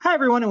Hi,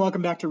 everyone, and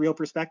welcome back to Real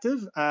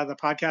Perspective, the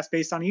podcast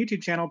based on a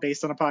YouTube channel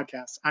based on a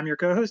podcast. I'm your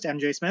co-host,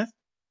 MJ Smith.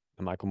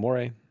 I'm Michael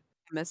Morey.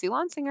 Missy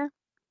Lonsinger.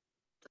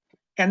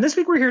 And this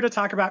week we're here to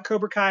talk about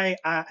Cobra Kai.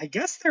 I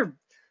guess they're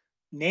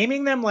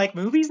naming them like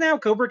movies now.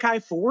 Cobra Kai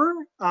 4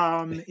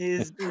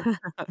 is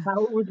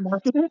how it was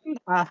marketed.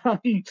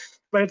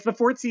 But it's the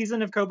fourth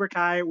season of Cobra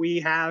Kai.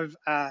 We have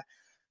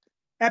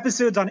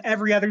episodes on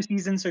every other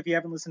season. So if you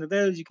haven't listened to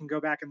those, you can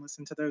go back and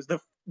listen to those.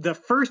 The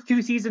first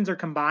two seasons are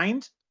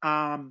combined.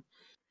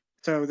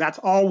 So that's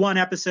all one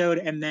episode,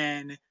 and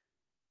then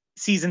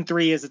season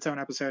 3 is its own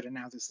episode, and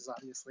now this is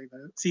obviously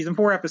the season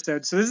 4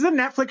 episode. So this is a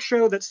Netflix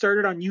show that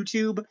started on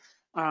YouTube.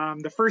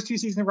 The first two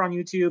seasons were on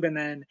YouTube, and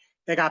then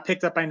they got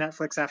picked up by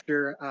Netflix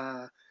after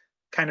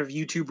kind of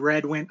YouTube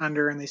Red went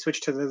under, and they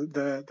switched to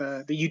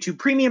the YouTube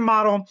Premium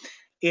model.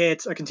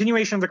 It's a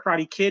continuation of the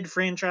Karate Kid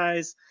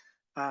franchise.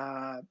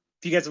 If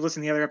you guys have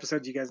listened to the other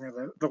episodes, you guys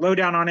know the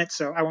lowdown on it,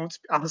 so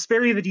I'll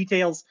spare you the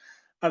details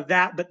of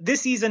that. But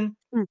this season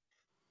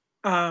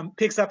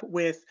picks up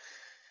with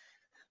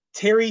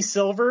Terry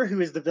Silver,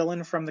 who is the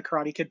villain from the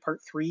Karate Kid Part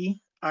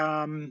 3,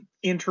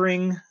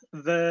 entering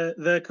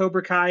the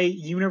Cobra Kai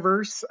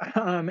universe,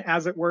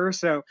 as it were.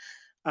 So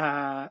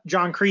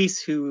John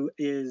Kreese, who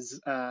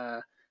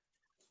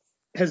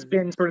has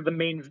been sort of the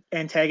main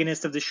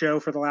antagonist of the show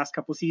for the last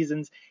couple of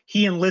seasons,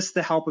 he enlists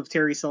the help of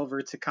Terry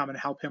Silver to come and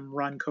help him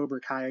run Cobra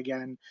Kai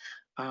again.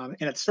 And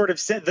it's sort of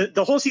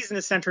the whole season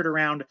is centered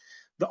around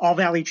the All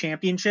Valley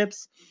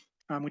Championships,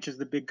 which is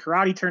the big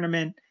karate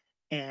tournament,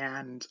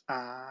 and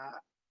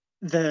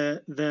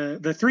the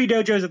three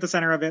dojos at the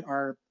center of it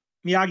are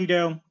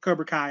Miyagi-Do,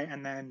 Cobra Kai,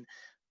 and then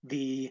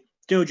the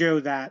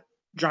dojo that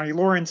Johnny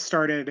Lawrence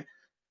started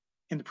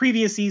in the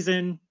previous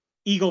season,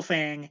 Eagle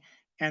Fang,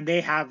 and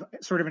they have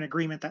sort of an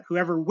agreement that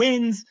whoever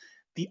wins,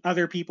 the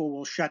other people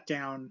will shut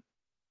down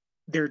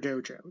their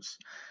dojos.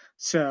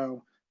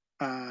 So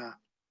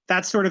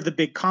that's sort of the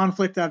big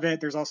conflict of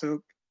it. There's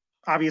also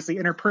obviously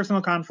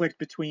interpersonal conflict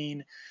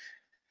between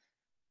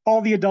all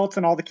the adults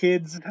and all the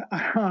kids.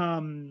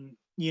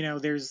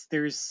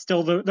 There's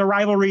still the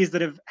rivalries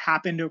that have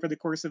happened over the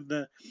course of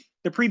the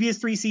previous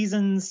 3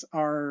 seasons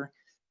are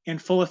in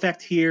full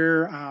effect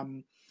here.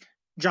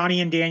 Johnny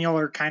and Daniel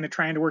are kind of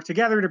trying to work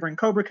together to bring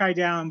Cobra Kai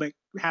down, but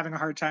having a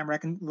hard time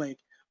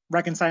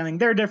reconciling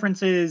their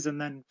differences.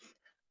 And then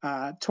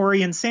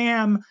Tori and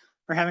Sam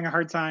are having a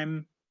hard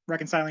time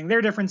reconciling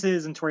their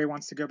differences, and Tori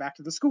wants to go back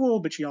to the school,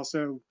 but she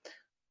also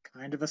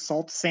kind of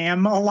assaults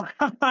Sam a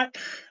lot.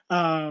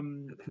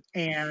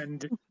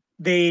 And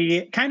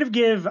they kind of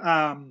give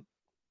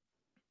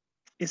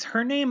is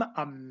her name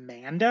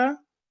Amanda?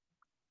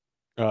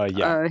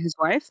 His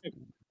wife?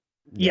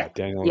 Yeah.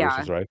 Daniel Yeah.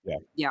 Russo's right.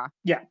 Yeah.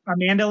 Yeah.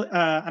 Amanda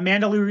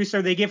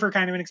LaRusso, they give her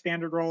kind of an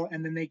expanded role,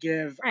 and then they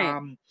give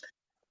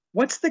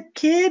what's the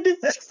kid?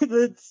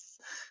 That's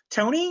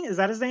Tony? Is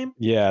that his name?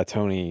 Yeah,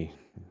 Tony.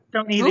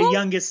 Tony, Who? the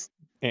youngest.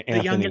 Anthony.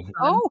 The youngest son.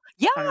 Oh,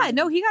 yeah.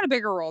 No, he got a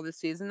bigger role this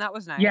season. That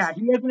was nice. Yeah,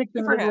 he has an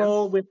extended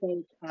role with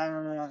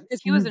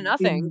Because he was in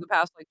nothing the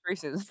past 3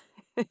 seasons.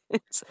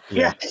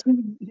 Yeah,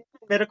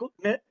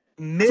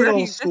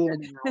 middle school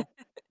now.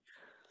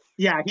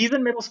 Yeah, he's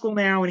in middle school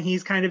now, and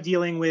he's kind of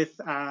dealing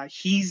with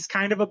he's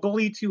kind of a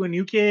bully to a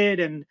new kid,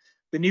 and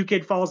the new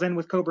kid falls in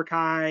with Cobra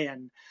Kai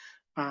and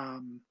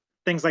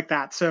things like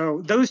that.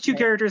 So those two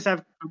characters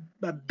have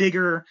a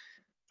bigger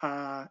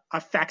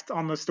effect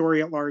on the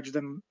story at large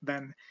than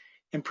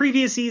in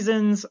previous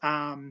seasons.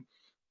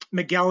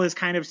 Miguel is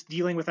kind of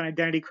dealing with an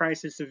identity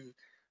crisis of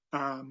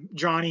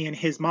Johnny and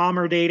his mom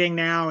are dating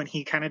now, and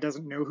he kind of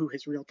doesn't know who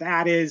his real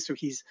dad is, so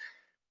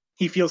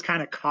he feels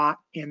kind of caught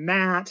in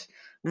that.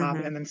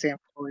 And then Sam and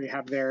Tori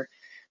have their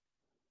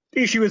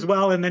issue as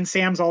well, and then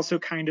Sam's also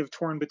kind of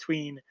torn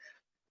between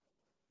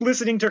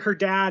listening to her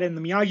dad and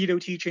the Miyagi-Do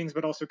teachings,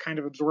 but also kind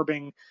of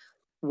absorbing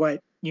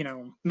what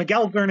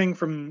Miguel's learning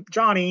from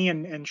Johnny,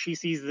 and she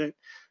sees that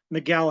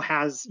Miguel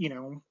has,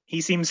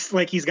 he seems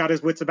like he's got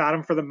his wits about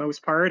him for the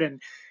most part,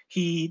 and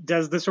he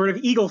does the sort of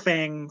Eagle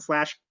Fang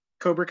 /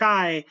 Cobra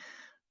Kai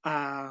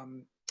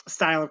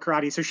style of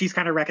karate. So she's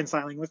kind of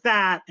reconciling with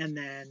that. And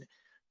then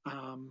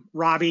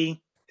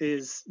Robbie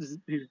who's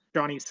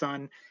Johnny's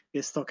son,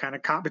 is still kind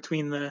of caught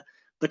between the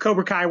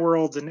Cobra Kai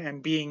worlds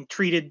and being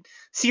treated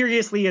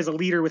seriously as a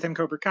leader within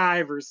Cobra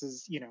Kai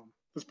versus,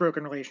 this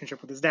broken relationship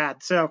with his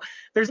dad. So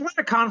there's a lot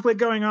of conflict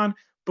going on.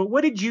 But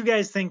what did you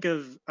guys think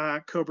of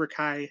Cobra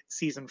Kai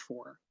season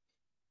 4?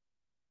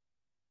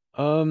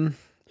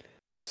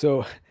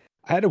 So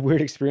I had a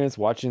weird experience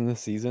watching this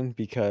season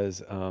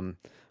because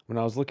when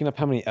I was looking up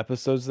how many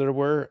episodes there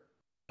were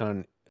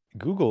on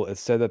Google, it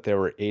said that there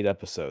were 8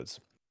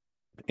 episodes.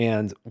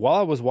 And while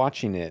I was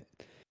watching it,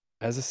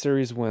 as the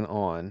series went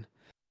on,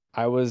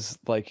 I was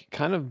like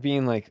kind of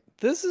being like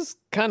this is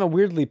kind of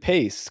weirdly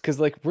paced because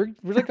like we're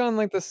like on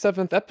like the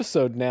 7th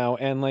episode now,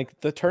 and like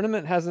the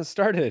tournament hasn't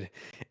started,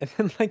 and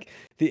then like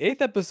the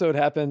 8th episode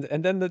happened,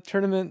 and then the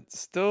tournament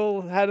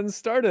still hadn't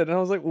started, and I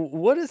was like,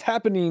 what is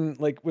happening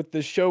like with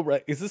this show?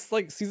 Right? Is this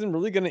like season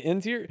really going to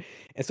end here?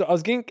 And so I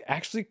was getting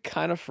actually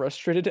kind of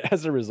frustrated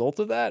as a result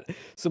of that.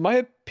 So my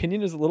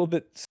opinion is a little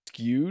bit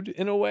skewed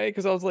in a way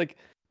because I was like,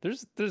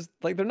 there's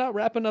like they're not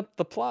wrapping up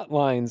the plot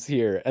lines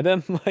here, and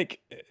then like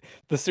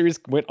the series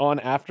went on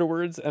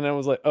afterwards, and I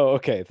was like, oh,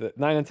 okay, the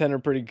 9 and 10 are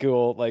pretty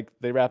cool. Like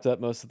they wrapped up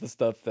most of the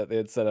stuff that they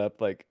had set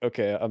up. Like,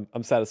 okay,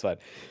 I'm satisfied.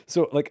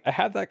 So like I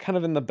had that kind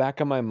of in the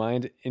back of my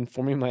mind,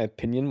 informing my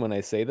opinion when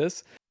I say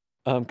this,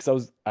 because I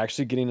was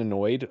actually getting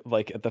annoyed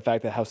like at the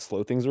fact that how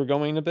slow things were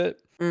going a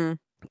bit. Mm,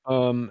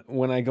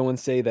 When I go and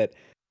say that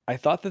I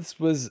thought this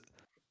was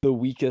the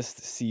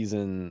weakest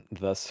season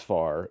thus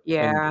far, and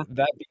yeah.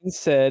 that being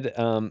said,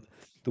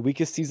 the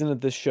weakest season of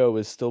this show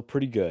is still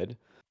pretty good.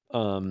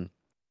 Um,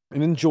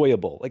 and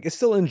enjoyable. Like it's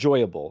still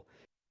enjoyable.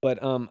 But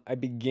I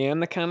began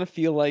to kind of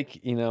feel like,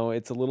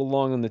 it's a little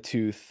long in the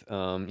tooth.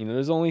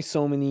 There's only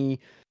so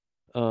many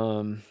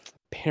um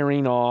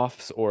pairing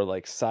offs or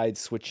like side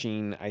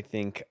switching I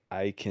think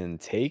I can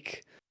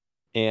take.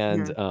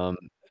 Mhm. And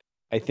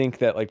I think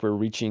that like we're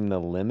reaching the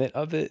limit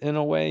of it in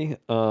a way.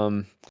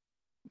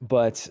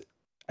 But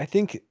I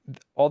think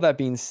all that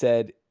being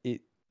said,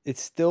 it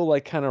still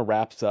like kind of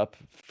wraps up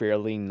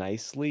fairly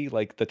nicely.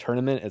 Like the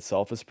tournament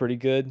itself is pretty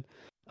good.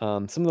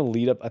 Some of the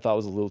lead up I thought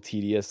was a little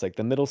tedious. Like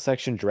the middle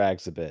section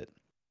drags a bit.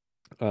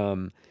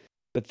 Um,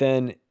 but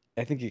then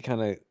I think it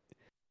kind of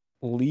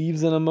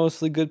leaves in a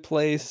mostly good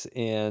place,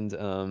 and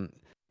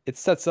it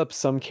sets up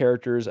some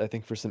characters I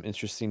think for some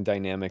interesting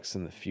dynamics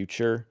in the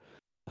future.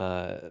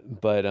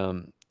 But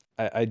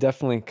I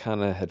definitely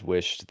kind of had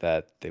wished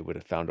that they would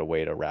have found a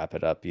way to wrap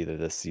it up either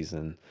this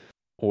season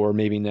or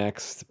maybe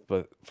next.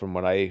 But from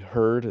what I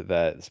heard,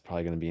 that it's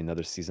probably going to be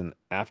another season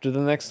after the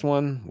next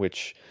one,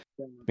 which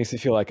makes me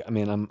feel like I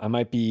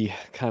might be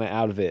kind of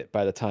out of it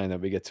by the time that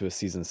we get to a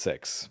season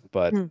 6.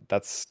 But Hmm.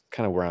 that's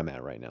kind of where I'm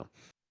at right now.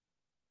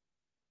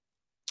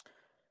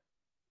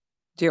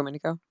 Do you want me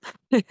to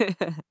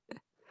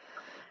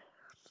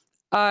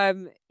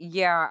go?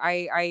 Yeah,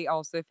 I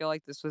also feel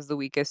like this was the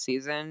weakest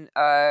season.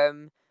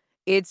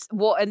 It's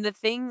well, and the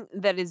thing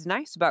that is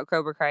nice about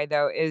Cobra Kai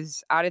though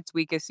is at its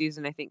weakest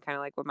season, I think kind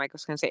of like what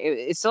Michael's gonna say,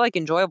 it's still like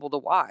enjoyable to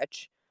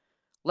watch.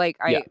 Like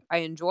Yeah. I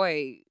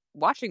enjoy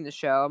watching the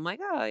show. I'm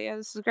like, oh yeah,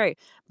 this is great.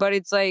 But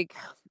it's like,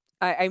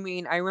 I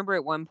mean, I remember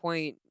at one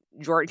point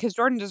Jordan, because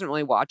Jordan doesn't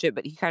really watch it,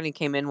 but he kind of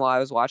came in while I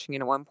was watching it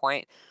at one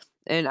point,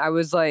 and I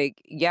was like,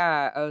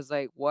 yeah, I was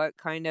like, what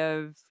kind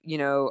of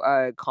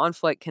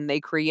conflict can they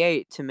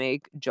create to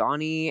make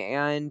Johnny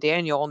and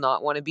Daniel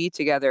not want to be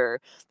together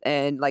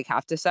and like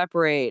have to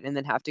separate and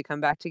then have to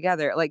come back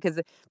together? Like, because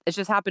it's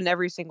just happened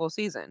every single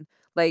season.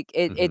 Like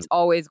Hmm. it's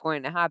always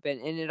going to happen,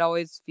 and it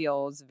always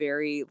feels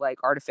very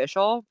like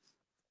artificial.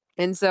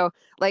 And so,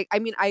 like, I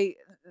mean,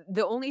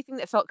 the only thing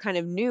that felt kind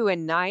of new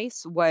and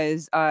nice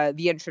was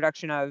the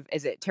introduction of,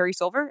 is it Terry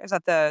Silver? Is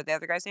that the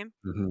other guy's name?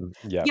 Hmm.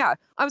 Yeah. Yeah,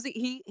 I was like,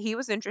 he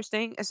was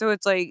interesting. So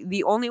it's like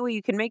the only way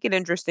you can make it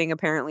interesting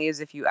apparently is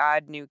if you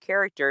add new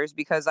characters,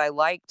 because I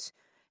liked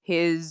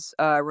his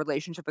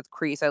relationship with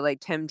Kreese. I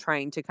liked him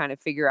trying to kind of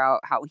figure out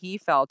how he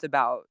felt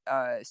about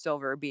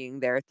Silver being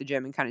there at the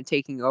gym and kind of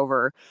taking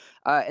over.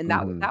 And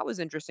Hmm. that was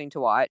interesting to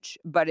watch.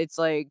 But it's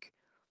like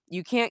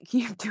you can't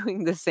keep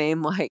doing the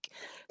same, like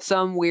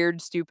some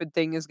weird stupid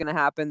thing is going to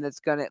happen that's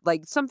going to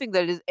like something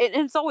that is, and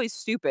it's always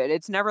stupid.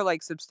 It's never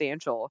like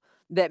substantial,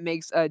 that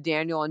makes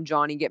Daniel and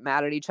Johnny get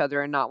mad at each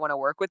other and not want to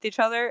work with each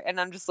other. And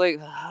I'm just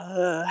like,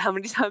 how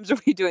many times are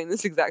we doing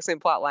this exact same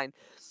plot line?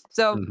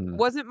 So Hmm.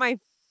 wasn't my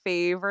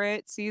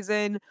favorite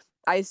season.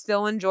 I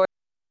still enjoyed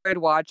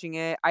watching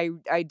it.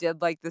 I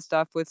did like the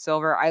stuff with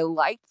Silver. I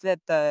liked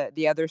that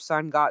the other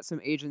son got some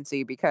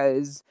agency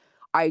because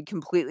I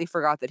completely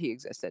forgot that he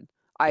existed.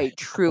 I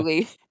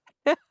truly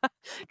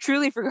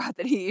truly forgot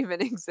that he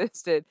even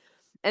existed.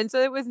 And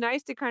so it was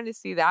nice to kind of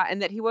see that,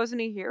 and that he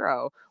wasn't a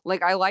hero.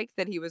 Like I liked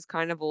that he was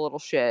kind of a little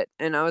shit.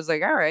 And I was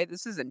like, all right,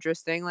 this is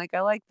interesting. Like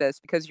I like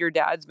this because your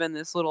dad's been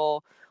this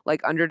little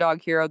like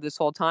underdog hero this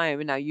whole time,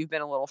 and now you've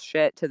been a little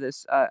shit to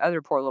this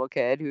other poor little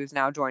kid who's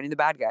now joining the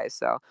bad guys.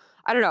 So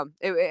I don't know.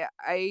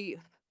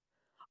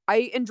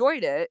 I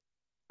enjoyed it.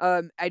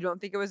 I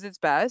don't think it was its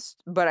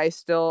best, but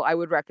I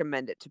would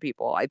recommend it to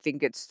people. I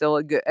think it's still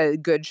a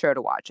good show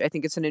to watch. I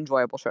think it's an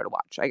enjoyable show to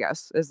watch, I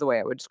guess, is the way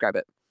I would describe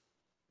it.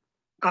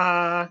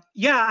 Yeah,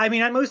 I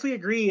mean, I mostly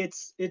agree.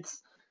 It's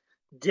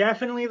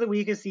definitely the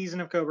weakest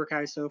season of Cobra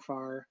Kai so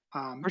far.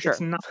 For It's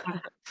sure. not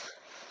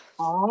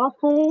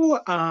awful,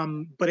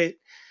 but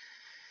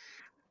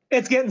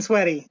it's getting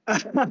sweaty.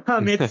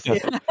 It's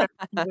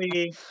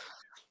definitely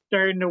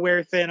starting to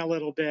wear thin a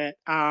little bit.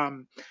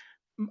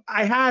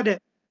 I had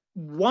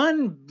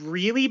one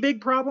really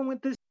big problem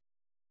with this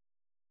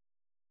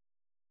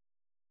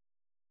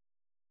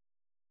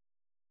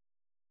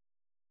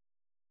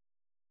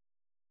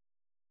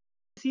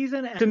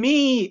season. To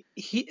me,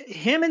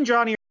 him and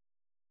Johnny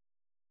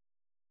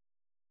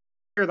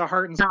or the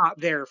heart and not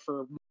there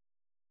for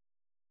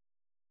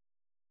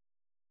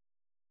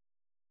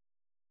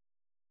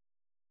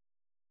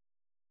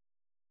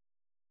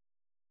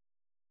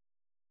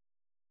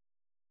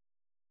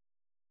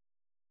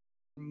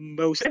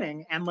most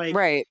inning, and like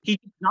Right. he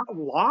got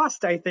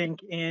lost, I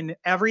think, in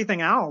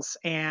everything else,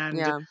 and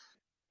Yeah.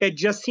 it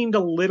just seemed a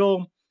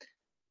little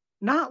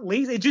not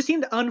lazy. It just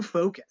seemed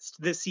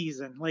unfocused this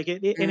season. Like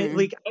and it Mm.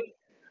 like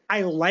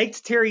I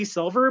liked Terry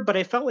Silver, but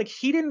I felt like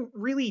he didn't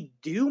really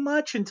do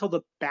much until the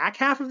back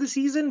half of the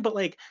season. But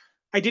like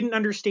I didn't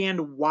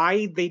understand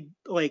why they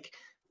like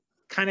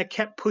kind of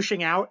kept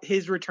pushing out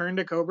his return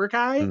to Cobra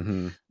Kai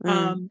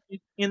Mm.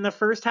 in the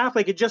first half.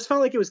 Like it just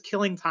felt like it was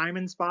killing time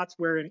in spots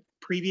where in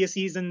previous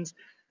seasons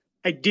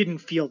I didn't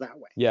feel that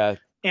way. Yeah.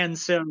 And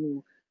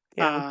so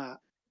Yeah.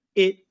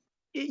 it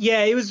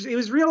yeah, it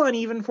was real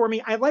uneven for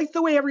me. I like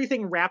the way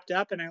everything wrapped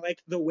up, and I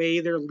like the way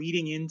they're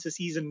leading into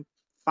season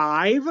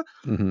 5.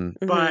 Mhm.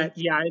 But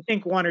yeah, I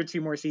think 1 or 2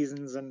 more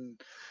seasons,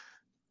 and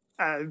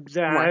What?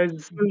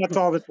 that's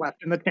all that's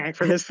left in the tank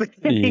for this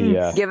thing.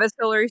 Yeah. Give us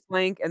Hilary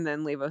Swank and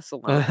then leave us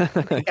alone.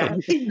 Yeah.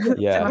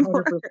 Yeah.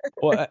 100%.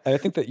 Well, I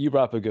think that you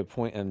brought up a good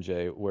point,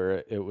 MJ,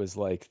 where it was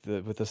like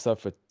with the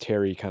stuff with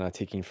Terry kind of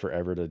taking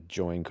forever to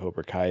join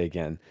Cobra Kai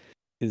again.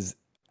 Is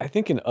I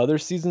think in other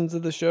seasons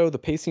of the show, the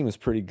pacing was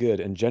pretty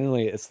good, and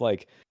generally it's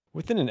like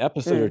within an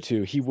episode or Mm.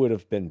 two, he would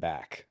have been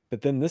back.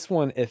 But then this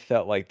one, it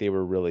felt like they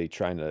were really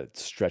trying to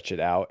stretch it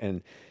out,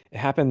 and it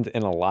happened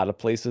in a lot of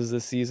places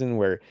this season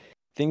where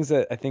things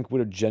that I think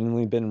would have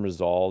genuinely been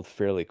resolved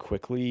fairly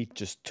quickly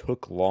just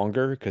took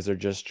longer because they're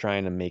just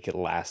trying to make it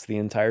last the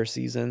entire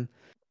season.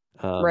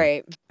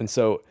 Right. And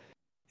so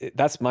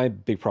that's my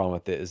big problem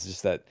with it is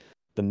just that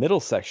the middle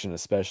section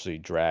especially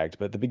dragged,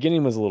 but the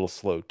beginning was a little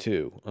slow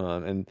too.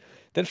 And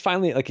then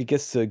finally, like it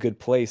gets to a good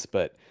place,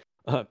 but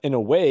in a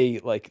way,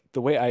 like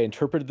the way I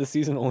interpreted the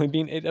season only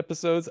being 8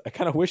 episodes, I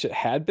kind of wish it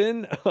had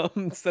been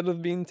instead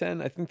of being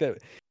 10. I think that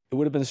it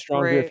would have been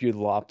stronger if Right. you'd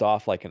lopped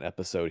off like an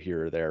episode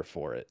here or there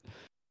for it.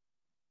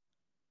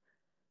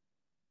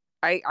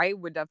 I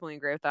would definitely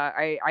agree with that.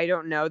 I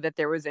don't know that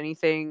there was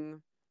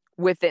anything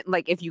with it,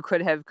 like if you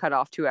could have cut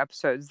off 2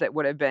 episodes that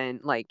would have been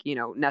like,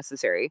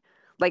 necessary.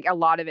 Like a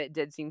lot of it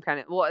did seem kind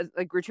of, well,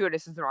 like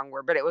gratuitous is the wrong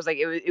word, but it was like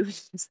it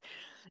was just,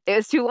 it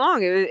was too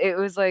long. It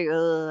was like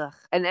ugh.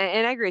 And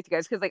I agree with you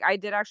guys because like I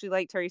did actually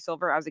like Terry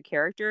Silver as a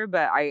character,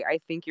 but I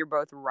think you're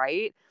both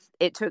right.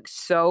 It took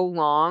so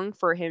long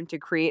for him to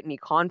create any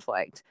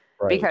conflict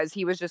Right. because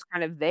he was just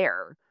kind of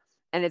there.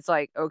 And it's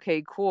like,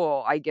 okay,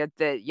 cool. I get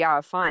that.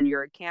 Yeah, fun.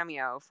 You're a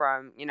cameo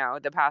from,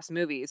 the past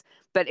movies.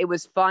 But it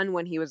was fun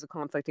when he was a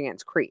conflict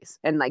against Kreese.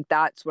 And like,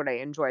 that's what I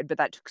enjoyed. But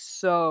that took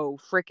so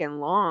freaking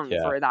long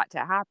Yeah. for that to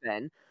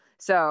happen.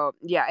 So,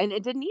 yeah. And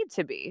it didn't need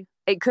to be.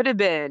 It could have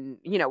been,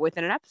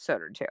 within an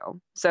episode or 2.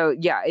 So,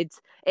 yeah,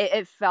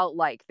 it felt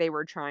like they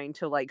were trying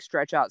to like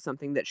stretch out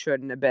something that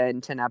shouldn't have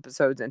been 10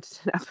 episodes into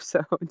 10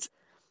 episodes.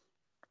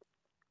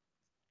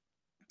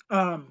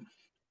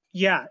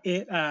 Yeah,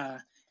 it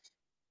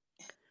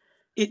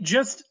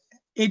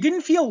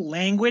didn't feel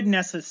languid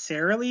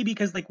necessarily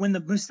because like when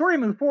the story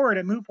moved forward,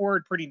 it moved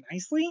forward pretty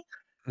nicely,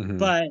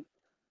 but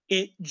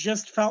it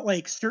just felt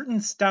like certain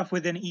stuff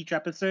within each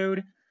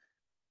episode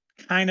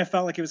kind of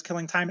felt like it was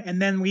killing time.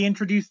 And then we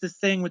introduced this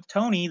thing with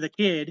Tony, the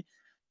kid,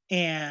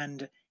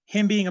 and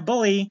him being a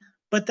bully,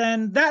 but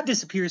then that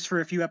disappears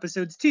for a few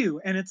episodes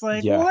too. And it's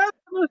like, well, Yeah. that's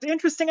the most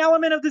interesting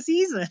element of the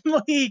season.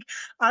 Like,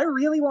 I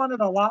really wanted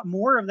a lot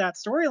more of that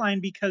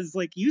storyline because,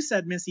 like you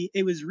said, Missy,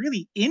 it was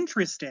really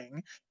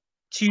interesting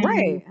to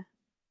Right.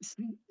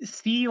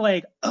 see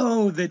like,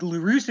 oh, the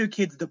LaRusso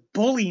kid's the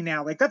bully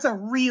now. Like, that's a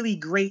really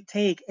great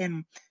take.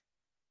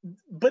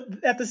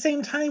 But at the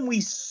same time,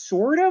 we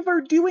sort of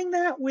are doing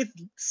that with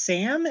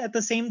Sam at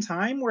the same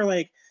time, where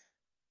like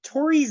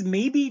Tori's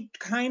maybe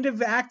kind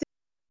of acting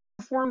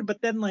formed,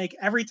 but then like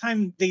every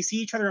time they see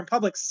each other in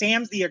public,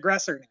 Sam's the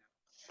aggressor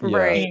now. Yeah.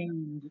 Right.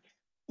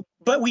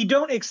 But we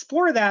don't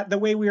explore that the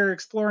way we were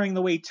exploring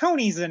the way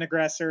Tony's an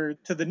aggressor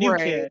to the new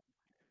Right. kid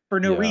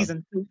for no Yeah.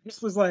 reason. So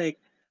this was like,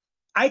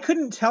 I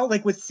couldn't tell,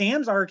 like with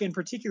Sam's arc in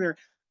particular,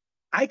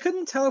 I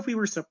couldn't tell if we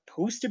were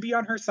supposed to be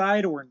on her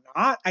side or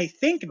not. I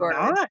think Sure.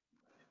 not.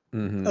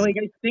 Mhm. Like,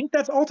 I think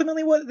that's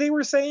ultimately what they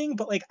were saying,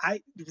 but like,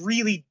 I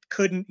really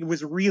couldn't. It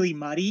was really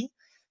muddy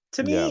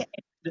to me. Yeah.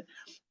 And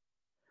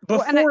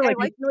Well, and before, I like,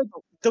 I like feel like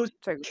those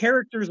sorry.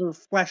 characters are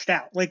fleshed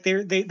out. Like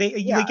they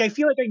Yeah. like I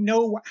feel like I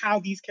know how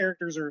these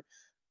characters are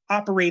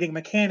operating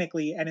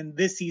mechanically, and in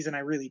this season, I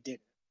really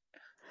didn't.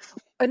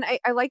 And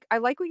I like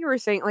what you were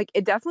saying. Like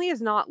it definitely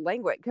is not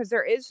languid because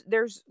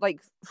there's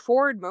like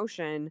forward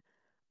motion,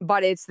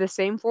 but it's the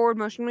same forward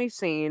motion we've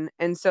seen.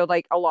 And so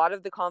like a lot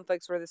of the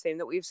conflicts were the same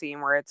that we've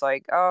seen where it's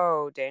like,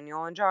 oh,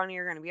 Daniel and Johnny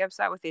are gonna be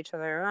upset with each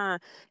other.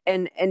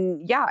 And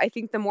yeah, I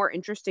think the more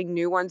interesting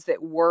new ones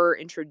that were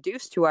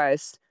introduced to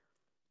us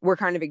were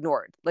kind of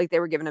ignored. Like they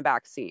were given a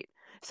back seat.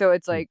 So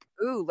it's like,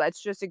 ooh,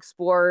 let's just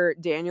explore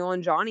Daniel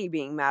and Johnny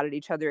being mad at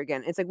each other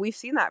again. It's like we've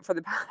seen that for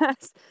the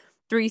past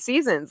 3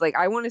 seasons. Like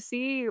I want to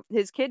see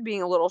his kid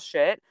being a little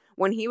shit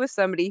when he was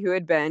somebody who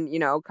had been,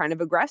 kind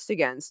of aggressed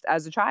against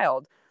as a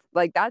child.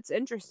 Like, that's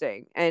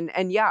interesting.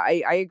 And yeah,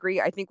 I agree.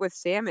 I think with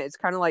Sam, it's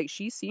kind of like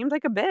she seemed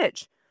like a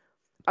bitch.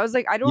 I was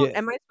like, I don't Yeah.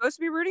 am I supposed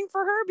to be rooting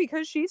for her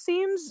because she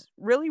seems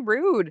really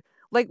rude?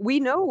 Like, we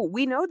know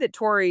that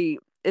Tori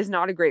is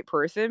not a great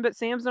person, but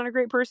Sam's not a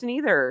great person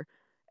either.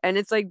 And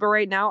it's like, but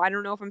right now, I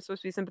don't know if I'm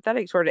supposed to be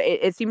sympathetic toward it.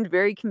 It seemed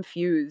very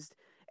confused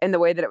in the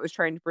way that it was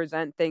trying to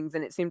present things,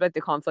 and it seemed like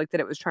the conflict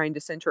that it was trying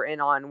to center in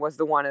on was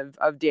the one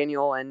of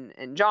Daniel and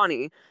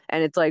Johnny.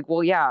 And it's like,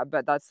 well, yeah,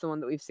 but that's the one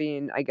that we've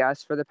seen, I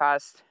guess, for the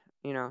past,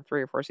 3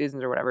 or 4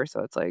 seasons or whatever. So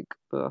it's like,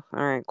 ugh,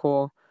 all right,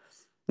 cool.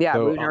 Yeah,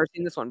 So we've never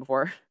seen this one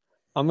before.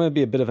 I'm gonna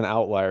be a bit of an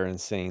outlier in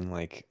saying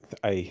like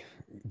I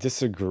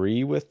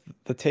disagree with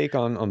the take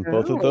on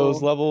both of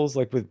those Oh. levels,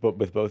 like with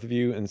both of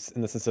you, in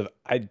the sense of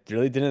I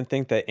really didn't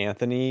think that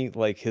Anthony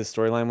like his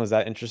storyline was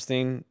that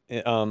interesting.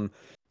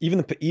 Even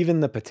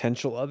the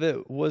potential of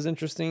it was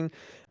interesting.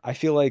 I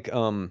feel like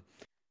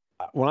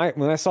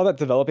when I saw that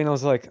developing, I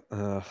was like,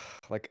 ugh,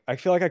 like I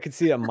feel like I could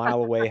see it a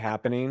mile away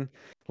happening.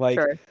 Like,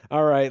 Sure.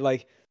 all right,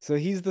 like so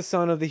he's the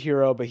son of the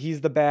hero, but he's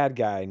the bad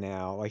guy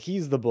now. Like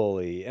he's the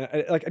bully, and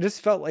I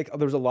just felt like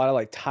there was a lot of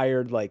like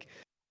tired, like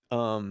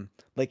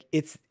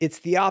it's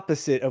the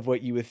opposite of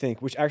what you would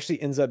think, which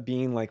actually ends up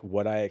being like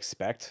what I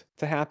expect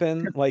to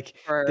happen. Like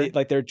Sure.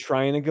 they're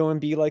trying to go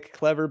and be like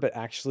clever, but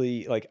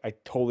actually like I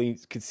totally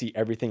could see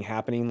everything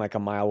happening like a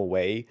mile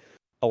away,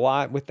 a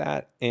lot with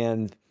that,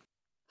 and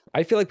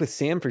I feel like with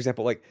Sam, for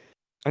example, like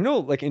I know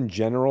like in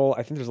general,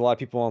 I think there's a lot of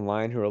people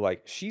online who are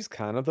like, she's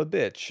kind of a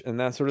bitch and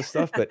that sort of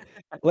stuff. But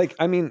like,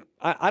 I mean,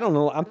 I don't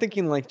know. I'm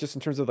thinking like just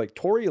in terms of like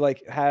Tori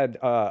like had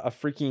a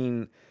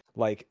freaking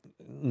like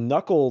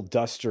knuckle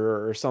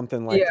duster or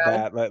something like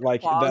Yeah, that,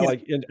 that claws,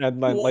 like and then,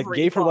 like Wolverine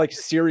gave her claws. like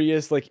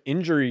serious like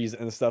injuries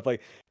and stuff.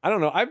 Like I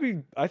don't know.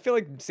 I feel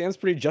like Sam's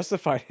pretty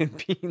justified in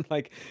being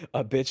like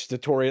a bitch to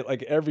Tori at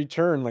like every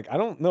turn. Like I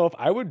don't know if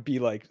I would be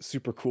like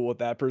super cool with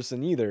that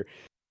person either.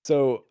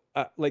 So,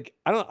 like,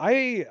 I don't,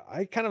 I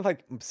kind of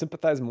like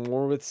sympathize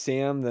more with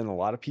Sam than a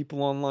lot of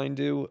people online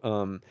do.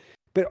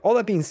 But all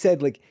that being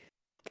said, like,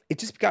 it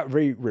just got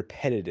very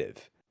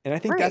repetitive, and I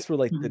think Right. that's where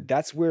like Mhm.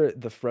 that's where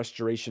the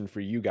frustration for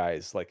you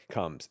guys like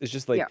comes. It's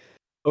just Yeah. like,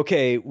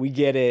 okay, we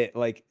get it.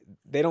 Like,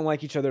 they don't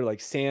like each other.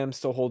 Like, Sam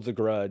still holds a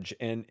grudge,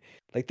 and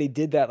like they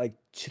did that like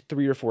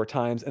 3 or 4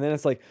 times, and then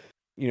it's like,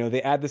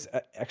 they add this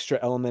extra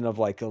element of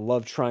like a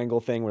love triangle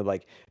thing where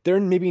like they're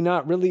maybe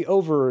not really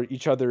over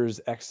each other's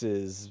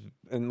exes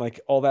and like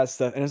all that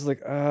stuff. And it's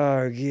like,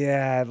 oh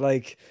yeah,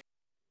 like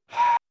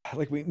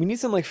we need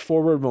some like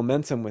forward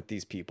momentum with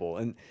these people.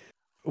 And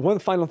one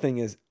final thing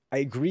is I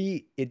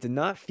agree it did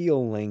not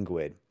feel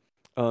languid.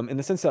 In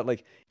the sense that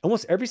like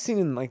almost every scene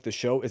in like the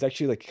show is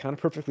actually like kind of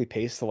perfectly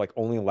paced to like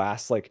only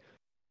last like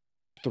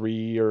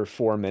 3 or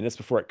 4 minutes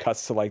before it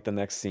cuts to like the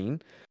next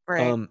scene.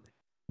 Right. Um,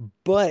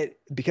 but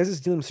because it's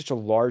dealing with such a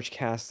large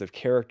cast of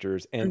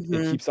characters and it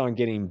Mhm. keeps on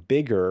getting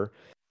bigger,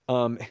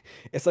 um,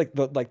 it's like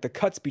the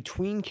cuts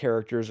between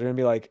characters are gonna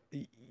be like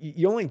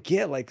you only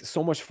get like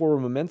so much forward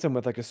momentum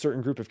with like a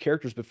certain group of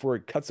characters before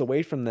it cuts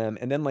away from them,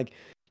 and then like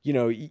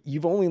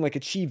you've only like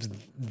achieved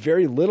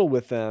very little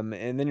with them,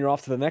 and then you're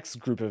off to the next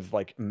group of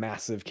like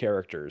massive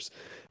characters.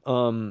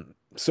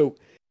 So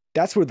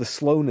that's where the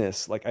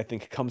slowness like I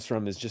think comes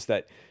from, is just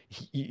that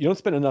you don't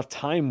spend enough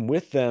time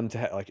with them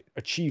to like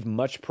achieve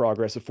much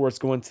progress before it's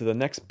going to the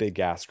next big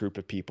ass group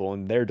of people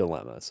and their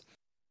dilemmas.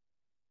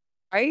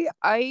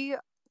 I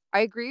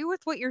agree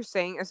with what you're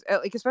saying,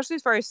 like, especially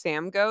as far as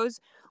Sam goes.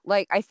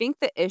 Like, I think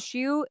the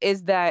issue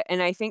is that,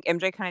 and I think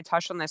MJ kind of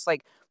touched on this,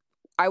 like,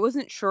 I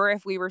wasn't sure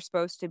if we were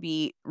supposed to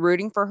be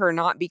rooting for her or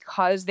not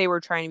because they were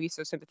trying to be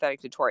so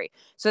sympathetic to Tori.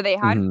 So they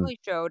hadn't Hmm. really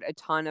showed a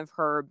ton of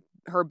her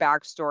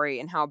backstory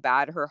and how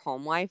bad her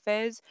home life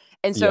is.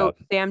 And so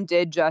Yeah. Sam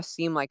did just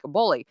seem like a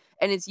bully.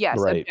 And it's, yes,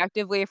 Right.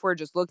 objectively, if we're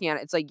just looking at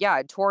it, it's like,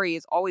 yeah, Tori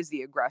is always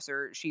the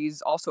aggressor.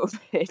 She's also a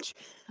bitch.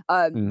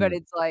 But Hmm.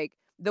 it's like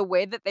the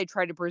way that they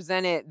tried to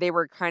present it, they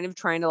were kind of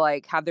trying to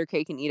like have their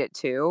cake and eat it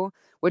too,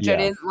 which I Yeah.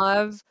 didn't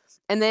love.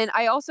 And then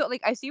I also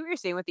like I see what you're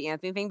saying with the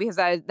Anthony thing because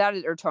that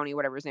is, or Tony,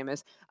 whatever his name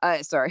is.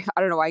 Sorry,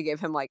 I don't know why I gave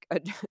him like a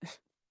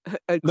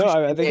a No,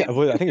 I Christian think name.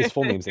 well, I think his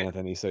full name's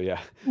Anthony. So yeah.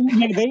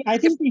 Yeah, I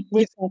His think they his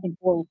switch back and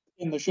forth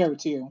in the show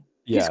too.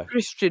 his Yeah.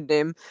 Christian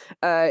name,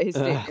 his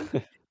state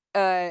name.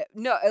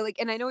 No, like,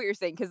 and I know what you're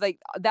saying because like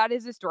that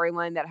is a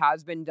storyline that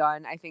has been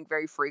done, I think,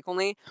 very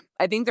frequently.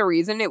 I think the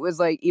reason it was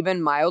like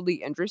even mildly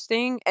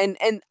interesting, and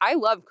I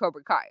love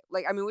Cobra Kai.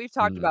 Like, I mean, we've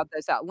talked Mm. about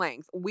this at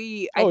length. I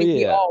Oh think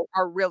we yeah. all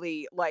are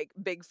really like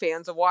big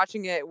fans of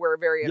watching it. We're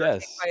very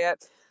entertained Yes. by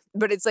it.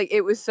 but it's like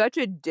it was such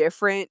a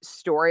different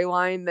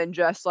storyline than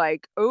just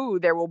like, "Oh,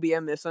 there will be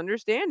a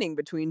misunderstanding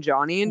between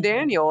Johnny and Mhm.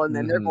 Daniel, and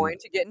then they're Hmm. going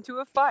to get into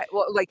a fight."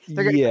 Well, like,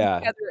 they're gonna come Yeah.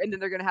 together, and then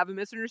they're gonna have a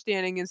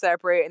misunderstanding and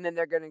separate, and then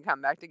they're gonna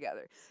come back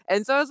together.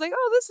 And so I was like,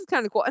 "Oh, this is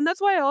kinda cool." And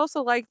that's why I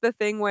also like the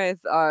thing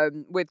with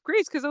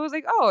Grease, 'cause I was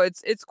like, "Oh,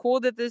 it's cool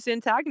that this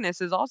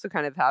antagonist is also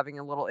kind of having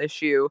a little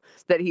issue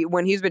that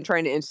he's been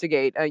trying to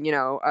instigate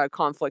a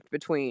conflict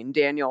between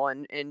Daniel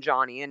and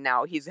Johnny, and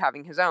now he's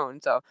having his own."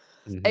 So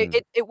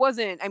Hmm. it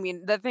wasn't, I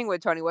mean, the thing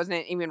with Tony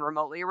wasn't even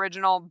remotely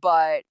original,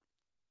 but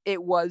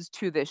it was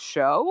to this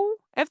show,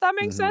 if that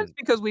makes sense, Hmm.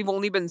 because we've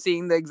only been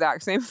seeing the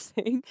exact same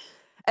thing.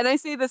 And I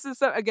say this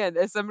again,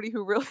 as somebody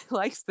who really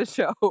likes the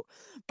show,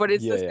 but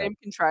it's Yeah, the yeah. same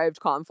contrived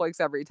conflicts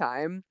every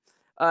time.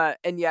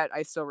 And yet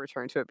I still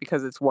return to it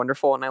because it's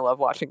wonderful and I love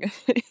watching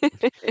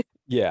it.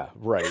 Yeah,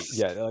 right.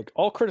 Yeah, like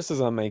all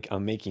criticism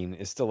I'm making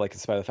is still like in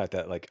spite of the fact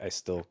that like I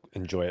still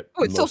enjoy it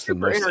Oh, it's still the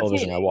super most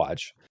television I entertaining.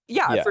 watch.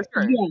 Yeah, Yeah. for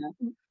sure. Yeah,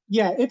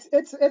 yeah,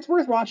 it's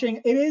worth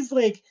watching. It is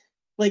like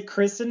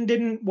Kristen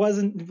didn't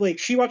wasn't like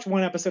she watched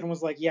one episode and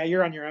was like, "Yeah,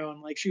 you're on your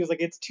own." Like she was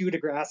like, "It's too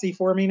Degrassi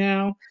for me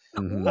now."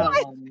 Hmm.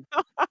 What? Um,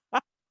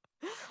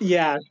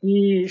 yeah,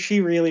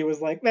 she really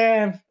was like,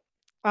 "Man,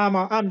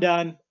 I'm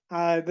done.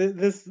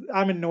 This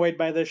I'm annoyed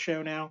by this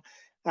show now."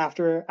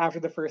 After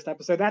the first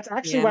episode, that's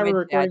actually Yeah, why my we're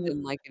dad recording this.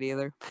 didn't like it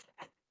either.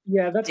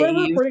 Yeah, that's why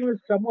we're Dave. recording this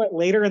somewhat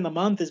later in the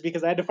month, is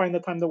because I had to find the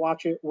time to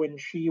watch it when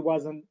she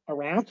wasn't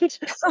around.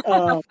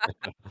 um,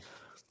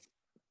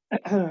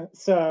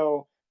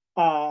 so,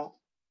 uh,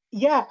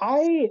 yeah,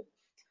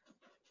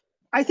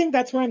 I think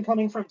that's where I'm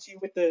coming from too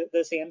with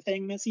the Sam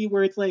thing, Missy,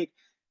 where it's like,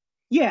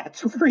 yeah,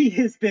 Tori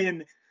has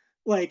been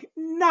like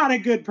not a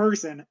good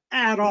person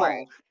at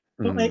Right. all,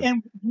 but like, Hmm.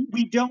 and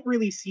we don't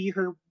really see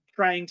her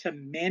trying to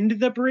mend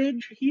the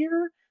bridge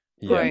here,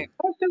 but Yeah. we Right.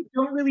 also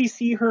don't really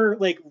see her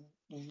like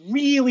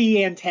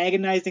really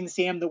antagonizing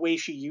Sam the way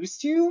she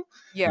used to.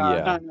 Yeah.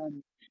 Yeah.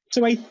 Um,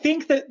 so I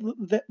think that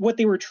what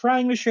they were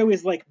trying to show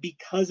is like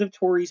because of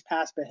Tori's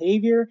past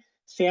behavior,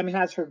 Sam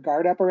has her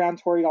guard up around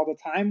Tori all the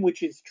time,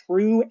 which is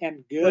true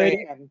and good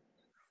Right. and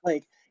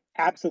like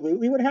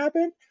absolutely what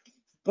happened.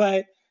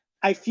 But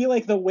I feel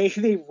like the way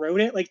they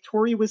wrote it, like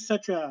Tori was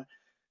such a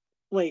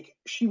like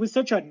she was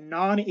such a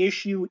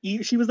non-issue.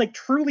 She was like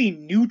truly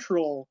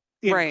neutral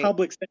in Right.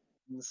 public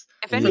settings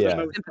If for the anything, Yeah.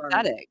 most part.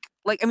 sympathetic.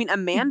 Like, I mean,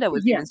 Amanda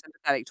was Yeah, even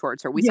sympathetic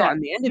towards her. We saw yeah.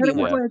 Amanda But be it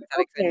was more Yeah. like,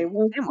 sympathetic okay, than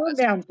well, Sam calm was.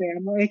 down,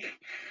 Sam. Like,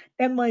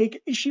 and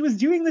like she was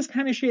doing this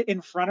kind of shit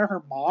in front of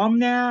her mom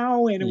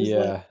now, and it was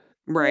like, Yeah.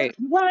 Right.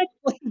 what?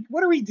 Like,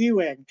 what are we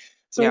doing?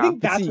 So I Yeah.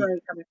 think But that's where see, I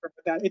was coming from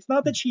with that. It's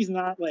not that she's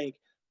not like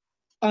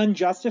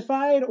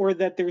unjustified or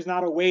that there's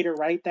not a way to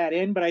write that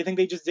in, but I think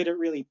they just did it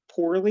really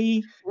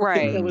poorly to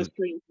Right. mhm.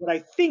 illustrate what I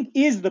think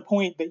is the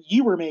point that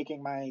you were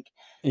making, Mike.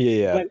 Yeah,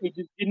 yeah. But it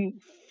just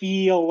didn't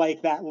feel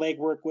like that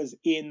legwork was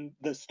in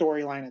the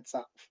storyline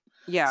itself.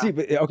 Yeah. See,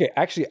 but okay,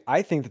 actually,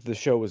 I think that the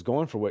show was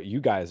going for what you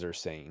guys are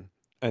saying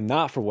and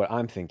not for what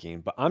I'm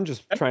thinking. But I'm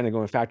just trying to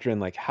go and factor in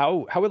like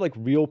how would like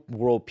real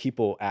world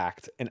people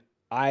act, and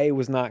I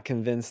was not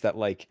convinced that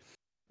like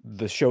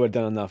the show had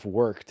done enough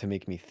work to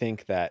make me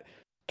think that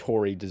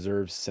Tori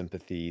deserves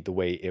sympathy the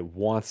way it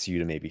wants you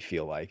to maybe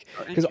feel like.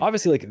 Oh, Because interesting.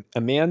 obviously, like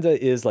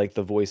Amanda is like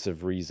the voice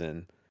of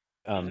reason,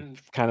 Mhm.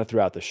 kind of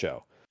throughout the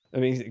show. I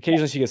mean,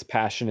 occasionally she gets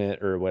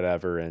passionate or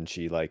whatever, and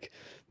she like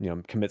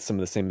commits some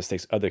of the same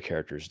mistakes other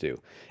characters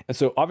do. And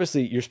so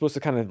obviously, you're supposed to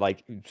kind of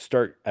like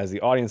start as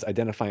the audience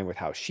identifying with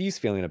how she's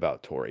feeling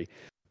about Tori.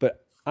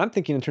 But I'm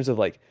thinking in terms of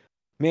like,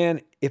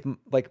 man, if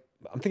like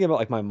I'm thinking about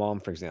like my mom,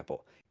 for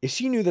example. If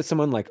she knew that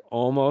someone like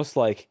almost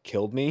like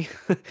killed me,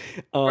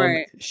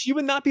 Right. she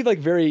would not be like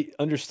very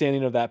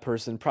understanding of that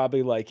person.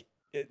 Probably like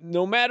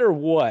no matter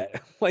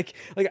what. Like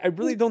I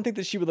really don't think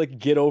that she would like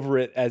get over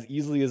it as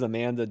easily as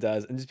Amanda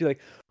does, and just be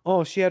like,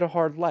 oh, she had a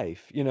hard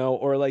life,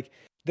 or like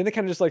then they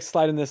kind of just like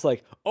slide in this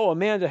like, oh,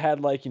 Amanda had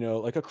like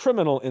like a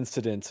criminal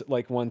incident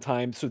like one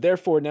time, so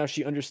therefore now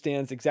she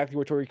understands exactly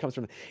where Tori comes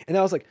from, and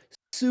that was like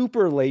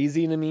super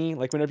lazy to me.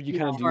 Like whenever you Yeah,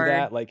 kind of do Hard.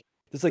 that, like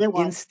there's like it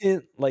was.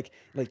 instant like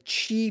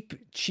cheap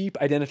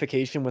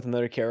identification with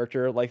another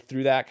character like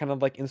through that kind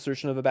of like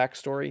insertion of a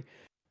backstory.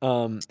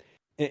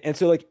 And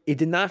so like it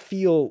did not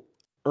feel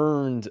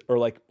earned or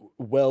like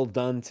well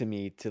done to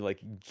me to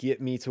like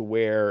get me to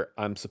where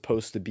I'm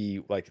supposed to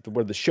be, like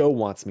where the show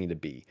wants me to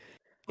be.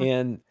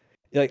 And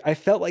like I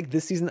felt like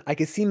this season I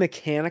could see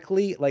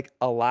mechanically like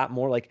a lot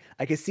more, like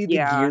I could see the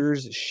Yeah.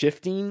 gears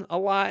shifting a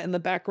lot in the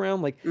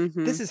background, like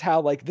this Mhm. is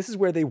how, like this is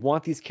where they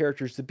want these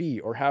characters to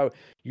be, or how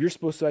you're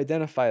supposed to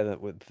identify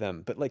that with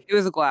them. But like It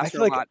was a I glass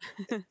feel like robot.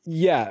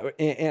 yeah,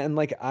 and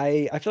like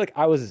I feel like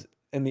I was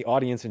in the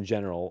audience in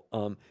general,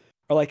 are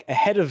like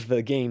ahead of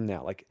the game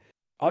now. Like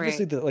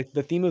obviously Right.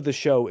 the theme of the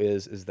show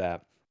is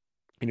that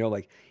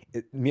like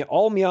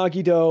all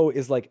Miyagi-Do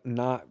is like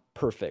not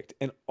perfect,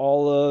 and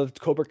all of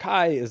Cobra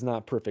Kai is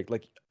not perfect.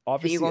 Like The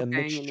obviously Eagle a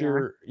Fang, and yeah.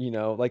 mixture,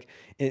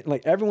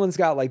 like everyone's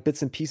got like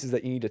bits and pieces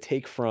that you need to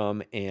take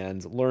from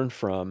and learn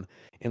from,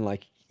 and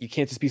like you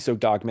can't just be so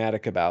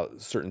dogmatic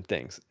about certain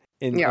things.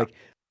 And Yeah. like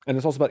And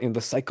it's also about,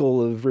 the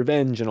cycle of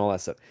revenge and all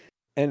that stuff.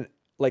 And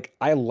like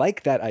I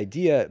like that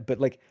idea, but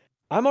like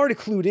I'm already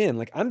clued in.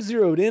 Like I'm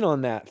zeroed in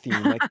on that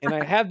theme. Like, and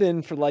I have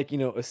been for like,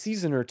 a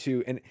season or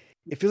two, and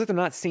it feels like they're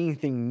not saying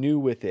anything new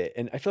with it.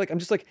 And I feel like I'm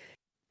just like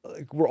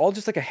we're all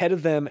just like ahead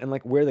of them and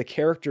like where the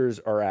characters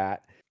are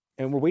at.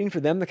 And we're waiting for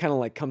them to kind of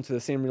like come to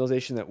the same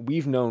realization that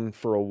we've known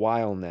for a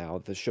while now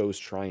the show's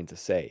trying to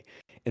say.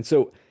 And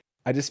so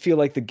I just feel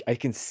like I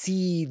can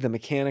see the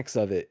mechanics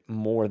of it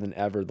more than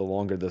ever the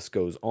longer this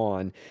goes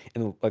on,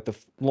 and like the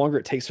longer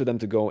it takes for them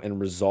to go and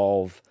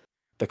resolve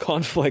the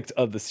conflict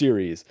of the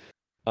series.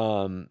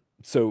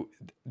 So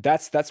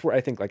that's where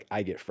I think like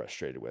I get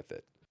frustrated with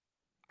it.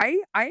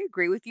 I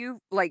agree with you,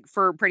 like,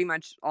 for pretty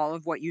much all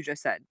of what you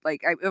just said.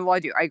 Like, I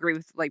do. I agree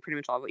with, like, pretty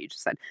much all of what you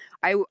just said.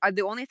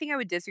 The only thing I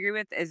would disagree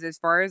with is as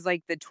far as,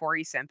 like, the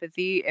Tory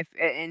sympathy, if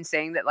in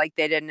saying that, like,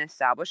 they didn't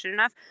establish it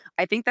enough.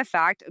 I think the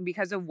fact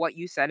because of what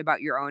you said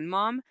about your own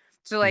mom.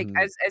 So, like, Mhm.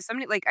 as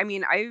somebody like, I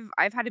mean,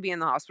 I've had to be in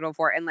the hospital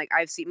for and, like,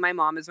 I've seen my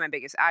mom is my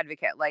biggest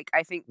advocate. Like,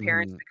 I think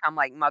parents Mhm. become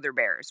like mother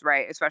bears,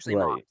 right? Especially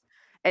moms. Right.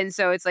 And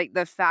so it's like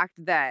the fact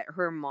that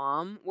her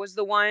mom was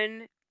the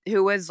one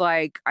who was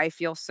like, "I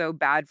feel so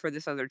bad for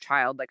this other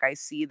child, like, I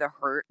see the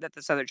hurt that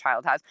this other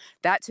child has."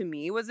 That to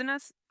me was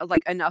enough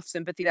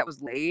sympathy that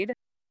was laid,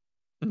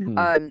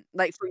 Mhm.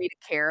 like, for me to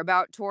care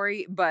about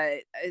Tori,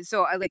 but,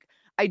 so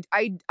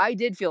I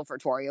did feel for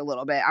Tori a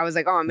little bit. I was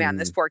like, "Oh, man,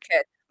 this Mhm. poor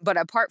kid." But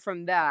apart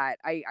from that,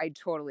 I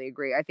totally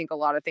agree. I think a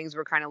lot of things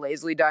were kinda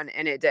lazily done,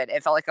 and it did.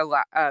 It felt like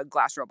a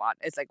glass robot.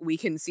 It's like, we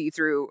can see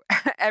through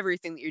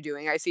everything that you're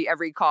doing. I see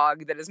every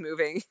cog that is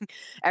moving,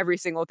 every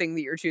single thing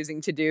that you're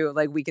choosing to do,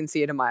 like, we can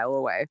see it a mile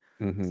away.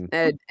 Mhm.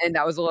 And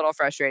that was a little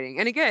frustrating.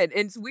 And again,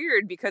 it's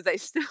weird because I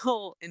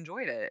still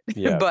enjoyed it,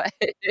 Yeah. but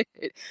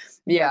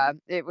Yeah. yeah,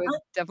 it was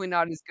definitely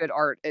not as good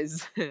art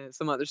as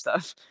some other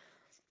stuff.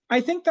 I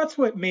think that's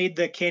what made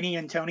the Kenny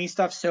and Tony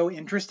stuff so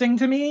interesting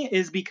to me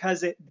is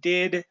because it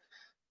did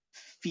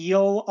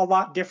feel a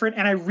lot different.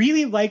 And I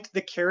really liked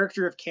the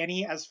character of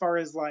Kenny as far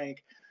as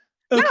like,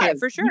 Yeah, okay,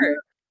 for sure.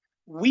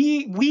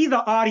 we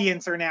the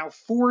audience are now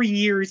 4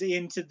 years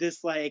into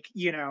this like,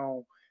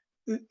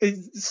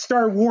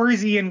 Star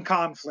Warsian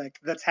conflict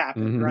that's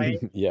happened, right?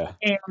 Mhm. Yeah.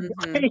 And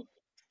Mhm. like,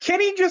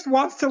 Kenny just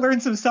wants to learn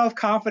some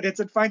self-confidence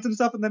and finds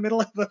himself in the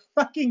middle of a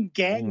fucking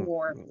gang Mm,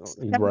 war.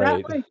 And that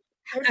right. like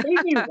it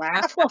made me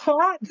laugh a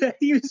lot that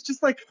he was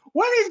just like,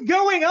 what is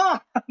going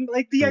on?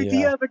 Like the Yeah.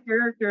 idea of a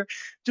character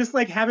just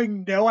like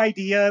having no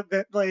idea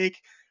that like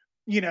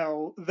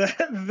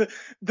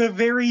the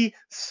very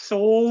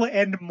soul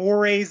and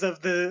mores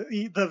of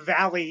the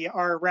valley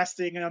are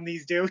resting on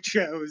these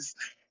dojos.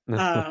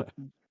 Um,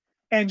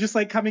 and just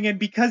like coming in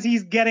because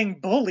he's getting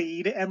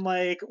bullied and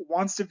like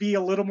wants to be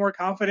a little more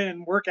confident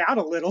and work out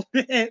a little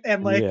bit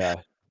and like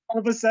Yeah. all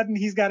of a sudden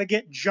he's got to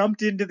get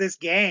jumped into this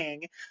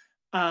gang.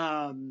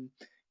 um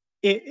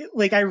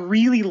like I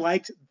really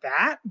liked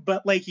that,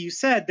 but like you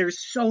said, there's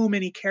so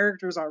many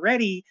characters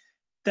already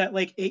that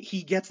like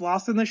he gets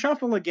lost in the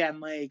shuffle again.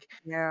 Like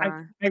i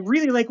Yeah. I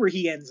really like where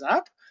he ends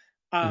up,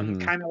 Mhm.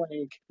 kind of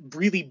like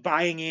really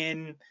buying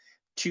in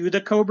to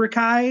the Cobra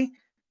Kai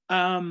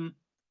um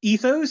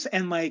ethos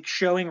and like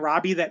showing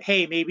Robbie that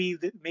hey,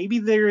 maybe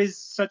there is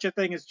such a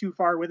thing as too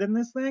far within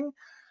this thing.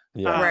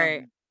 Yeah.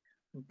 Right.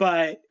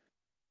 But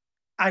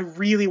I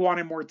really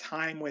wanted more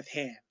time with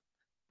him.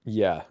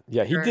 Yeah.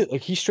 Yeah, he Sure. did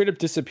like, he straight up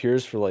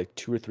disappears for, like,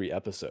 2 or 3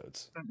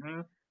 episodes.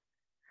 Mhm.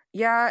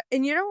 Yeah,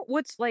 and you know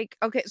what's like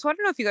okay, so I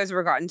don't know if you guys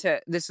ever got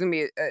into this is gonna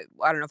be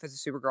I don't know if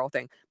it's a Supergirl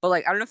thing, but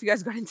like I don't know if you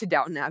guys got into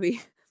Downton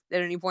Abbey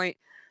at any point,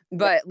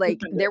 Yeah. but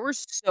like there were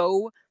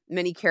so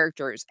many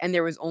characters and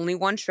there was only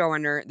one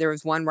showrunner, there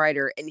was one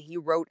writer, and he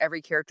wrote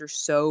every character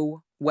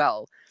so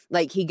well.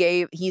 Like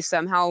he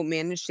somehow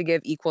managed to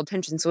give equal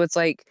attention. So it's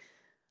like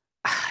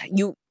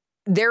you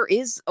there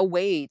is a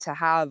way to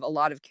have a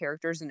lot of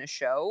characters in a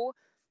show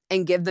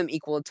and give them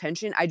equal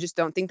attention. I just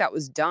don't think that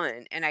was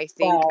done. And I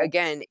think Well,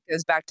 again, it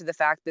goes back to the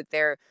fact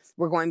that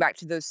we're going back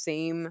to those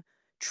same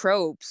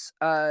tropes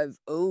of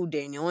oh,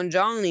 Daniel and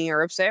Johnny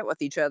are upset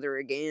with each other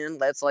again.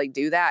 Let's like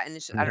do that. And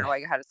it's just, I don't know, Yeah.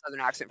 like I had a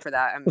southern accent for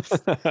that.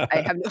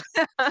 I have no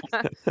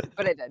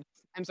but I did.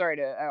 I'm sorry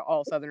to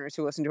all southerners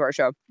who listen to our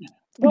show.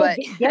 well, But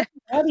Downton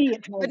Abbey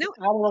but has no,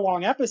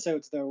 hour-long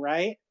episodes, though,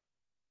 right?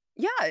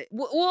 yeah,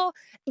 well,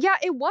 yeah,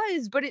 it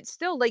was, but it's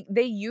still, like,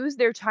 they use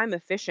their time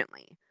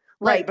efficiently.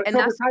 Right, Like but and Cobra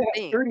that's Kai the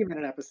has thing.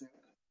 30-minute episodes.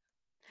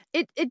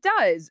 It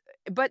does,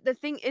 but the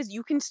thing is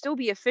you can still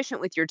be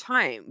efficient with your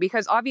time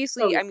because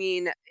Oh obviously, yeah. I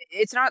mean,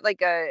 it's not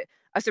like a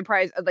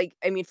surprise, like,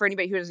 I mean, for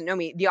anybody who doesn't know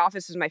me, The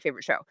Office is my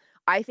favorite show.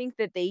 I think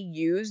that they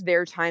use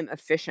their time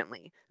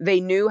efficiently.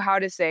 They knew how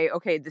to say,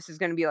 "Okay, this is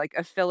gonna be like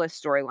a Phyllis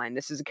storyline,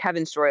 this is a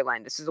Kevin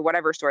storyline, this is a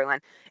whatever storyline."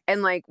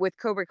 And, like, with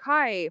Cobra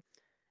Kai,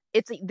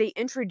 it's like they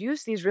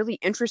introduce these really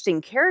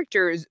interesting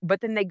characters,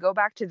 but then they go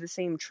back to the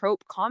same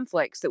trope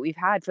conflicts that we've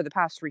had for the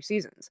past 3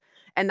 seasons.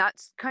 And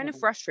that's kind of Mhm.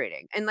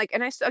 frustrating. And like,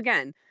 and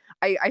again,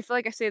 I feel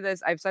like I've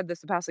said this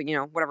the past, like,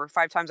 whatever,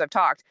 5 times I've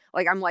talked.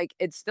 Like, I'm like,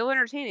 it's still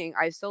entertaining.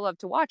 I still love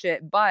to watch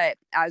it, but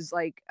as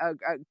like a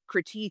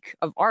critique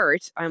of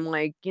art, I'm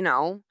like,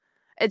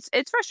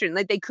 it's frustrating.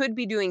 Like they could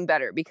be doing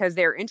better because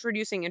they're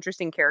introducing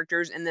interesting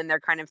characters and then they're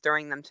kind of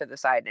throwing them to the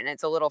side. And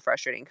it's a little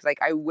frustrating because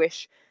like I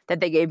wish that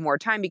they gave more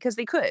time because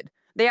they could.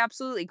 They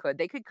absolutely could.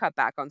 They could cut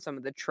back on some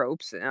of the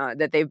tropes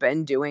that they've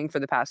been doing for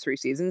the past 3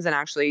 seasons and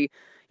actually,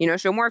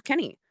 show more of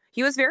Kenny.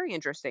 He was very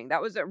interesting.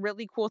 That was a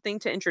really cool thing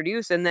to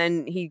introduce, and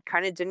then he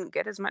kind of didn't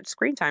get as much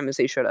screen time as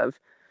he should have.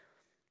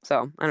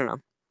 So I don't know.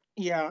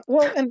 Yeah.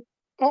 Well, and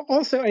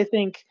also I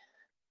think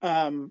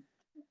um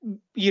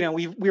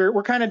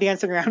we're kind of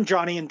dancing around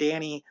Johnny and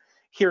Danny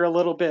here a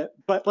little bit,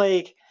 but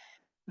like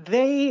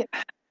they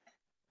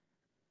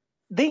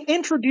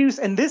introduce,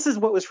 and this is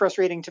what was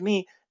frustrating to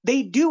me,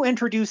 they do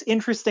introduce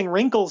interesting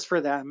wrinkles for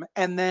them,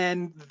 and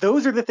then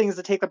those are the things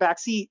that take a back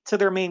seat to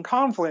their main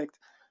conflict,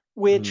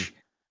 Mhm. which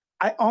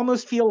I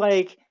almost feel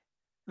like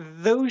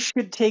those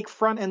should take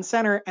front and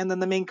center, and then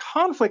the main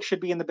conflict should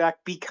be in the back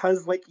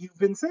because, like you've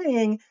been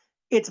saying,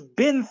 it's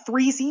been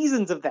 3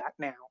 seasons of that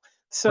now. Right.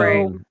 So,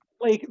 Mhm.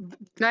 like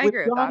I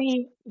agree with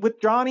that. With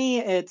Johnny,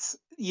 it's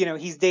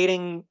he's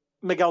dating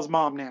Miguel's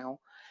mom now,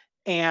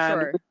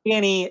 and Sure. with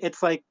Danny,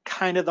 it's like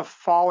kind of the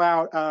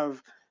fallout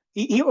of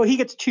he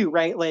gets two,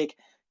 right, like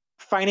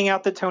finding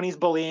out that Tony's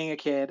bullying a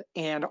kid,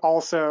 and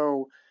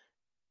also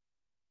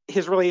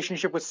his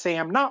relationship with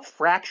Sam not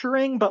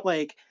fracturing, but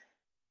like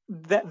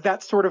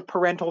that sort of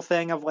parental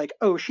thing of like,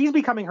 oh, she's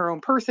becoming her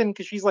own person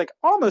because she's like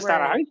almost out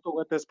of Right. high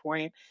school at this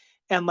point,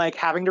 and like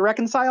having to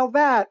reconcile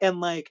that, and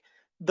like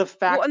the Well,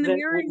 fact and the that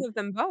mirroring of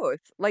them both.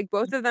 Like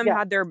both of them yeah,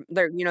 had their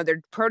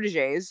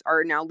proteges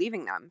are now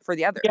leaving them for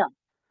the other. yeah,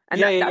 And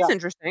yeah. that's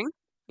interesting,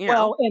 you know.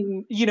 Well,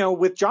 and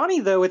with Johnny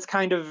though, it's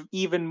kind of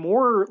even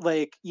more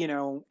like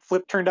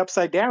flip turned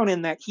upside down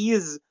in that he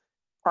is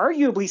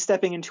arguably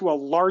stepping into a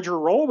larger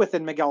role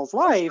within Miguel's Oh,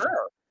 life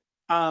sure.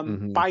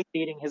 Mhm. by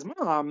dating his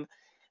mom.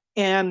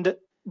 And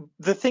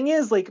the thing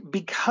is, like,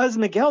 because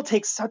Miguel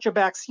takes such a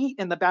back seat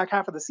in the back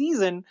half of the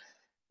season,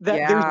 that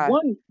Yeah.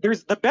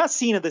 there's the best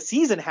scene of the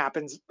season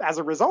happens as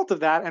a result of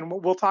that, and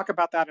we'll talk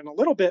about that in a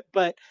little bit.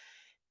 But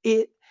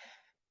it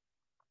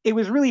it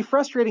was really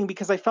frustrating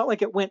because I felt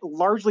like it went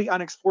largely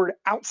unexplored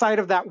outside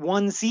of that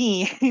one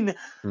scene.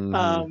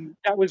 Mhm.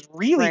 That was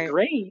really Right.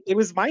 great. It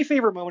was my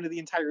favorite moment of the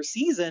entire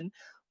season,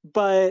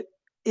 but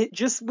it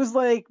just was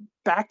like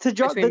back to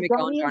Between the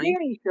Miguel and Johnny and Johnny.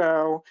 Danny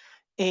show,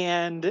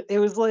 and it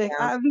was like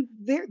Yeah.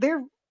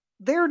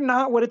 they're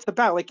not what it's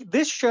about. Like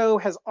this show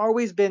has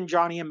always been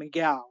Johnny and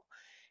Miguel,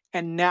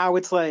 and now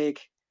it's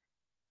like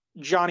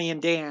Johnny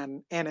and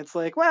Dan, and it's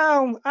like,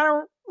 well, I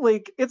don't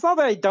like. It's not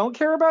that I don't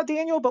care about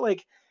Daniel, but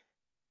like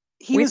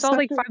he We was saw such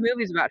like a 5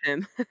 movies about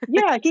him.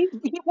 yeah, he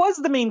was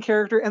the main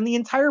character, and the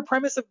entire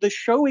premise of the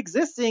show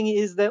existing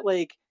is that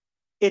like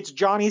it's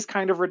Johnny's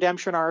kind of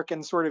redemption arc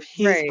and sort of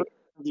his Right. version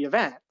of the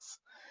events.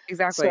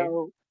 Exactly.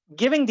 So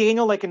giving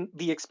Daniel like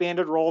the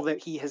expanded role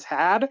that he has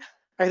had,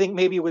 I think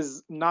maybe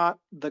was not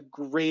the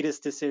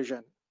greatest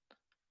decision.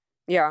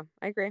 Yeah,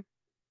 I agree.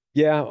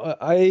 Yeah,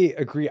 I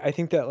agree. I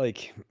think that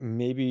like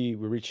maybe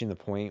we're reaching the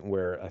point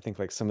where I think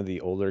like some of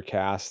the older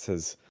cast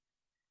has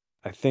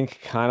I think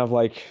kind of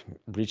like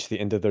reached the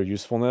end of their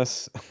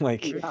usefulness,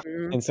 like Yeah,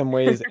 Mhm. in some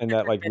ways, and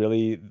that like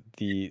really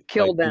the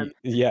Kill like them.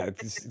 the yeah,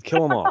 just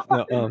kill them off.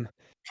 No,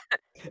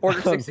 Order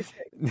um, 66.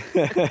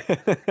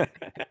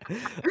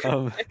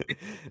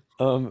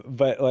 um,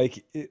 but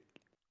like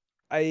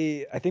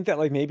I think that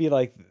like maybe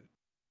like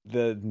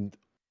the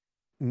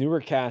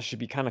newer cast should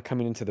be kind of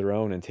coming into their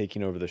own and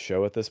taking over the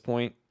show at this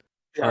point.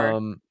 Sure.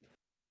 Um,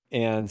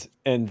 and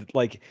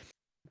like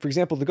for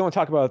example, to go and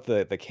talk about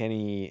the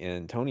Kenny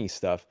and Tony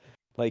stuff,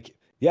 like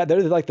yeah,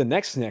 they're like the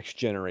next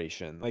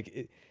generation.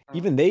 Like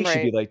even they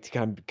should be Right. like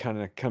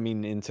kind of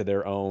coming into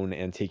their own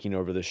and taking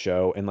over the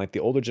show, and like the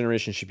older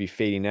generation should be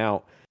fading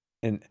out.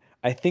 And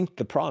I think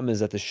the problem is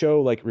that the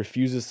show like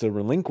refuses to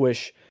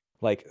relinquish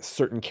like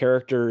certain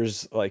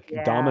characters like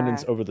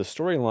dominance Yeah. over the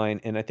storyline,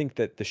 and I think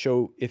that the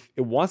show, if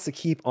it wants to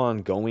keep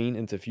on going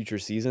into future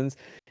seasons,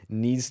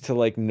 needs to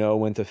like know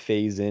when to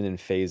phase in and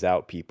phase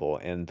out people.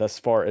 And thus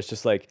far it's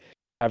just like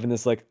having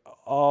this like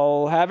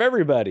I'll have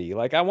everybody,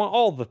 like I want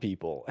all the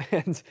people.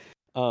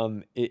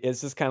 And it's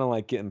just kind of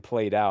like getting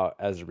played out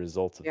as a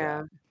result of that.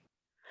 Yeah.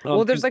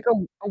 Well, there's And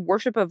like a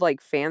worship of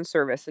like fan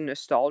service and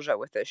nostalgia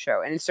with this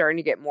show, and it's starting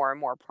to get more and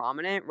more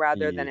prominent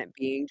rather than yeah, it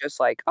being just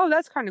like, oh,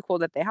 that's kind of cool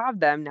that they have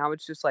them. Now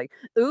it's just like,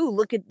 ooh,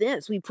 look at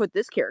this. We put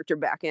this character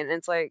back in. And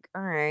it's like,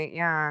 all right,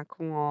 yeah,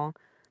 cool.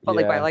 But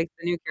like, I yeah. like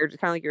the new characters,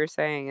 kind of like you were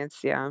saying.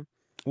 It's yeah,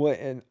 Well,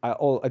 and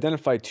I'll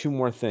identify two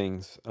more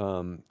things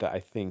that I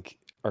think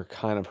are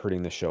kind of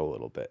hurting the show a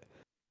little bit,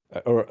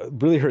 or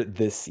really hurt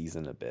this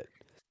season a bit.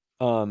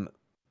 Um,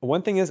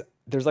 one thing is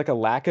there's like a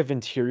lack of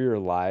interior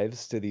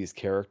lives to these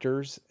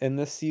characters in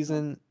this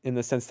season, in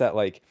the sense that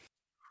like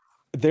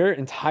their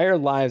entire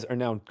lives are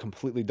now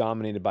completely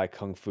dominated by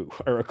kung fu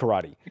or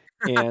karate,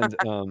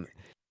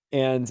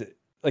 and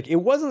like it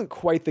wasn't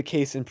quite the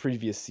case in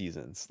previous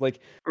seasons. Like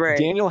Right.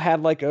 Daniel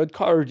had like a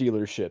car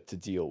dealership to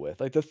deal with.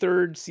 Like the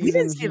third We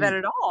didn't season, see that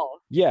at all.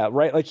 yeah,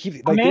 right. Like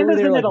they were Amanda's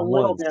there in it like a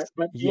little once. bit,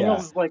 but Yeah.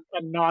 Daniel's like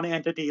a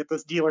non-entity at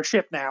this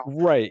dealership now.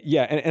 Right.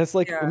 Yeah. And it's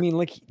like, I Yeah. mean,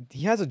 like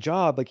he has a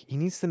job, like he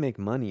needs to make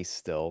money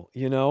still,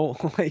 you know?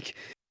 Like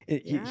he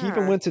even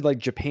Yeah. went to like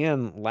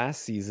Japan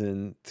last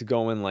season to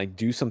go and like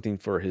do something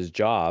for his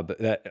job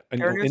that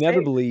There are no stakes.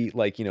 inevitably,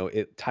 like,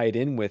 it tied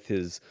in with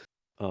his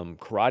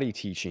karate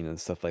teaching and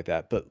stuff like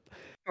that. But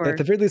at Sure.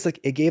 the very least, like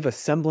it gave a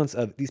semblance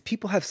of these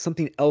people have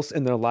something else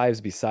in their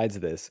lives besides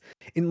this.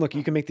 And look,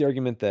 you can make the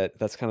argument that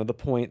that's kind of the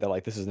point, that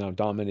like this is now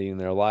dominating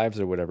their lives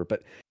or whatever.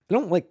 But I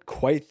don't like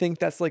quite think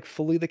that's like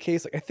fully the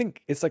case. Like I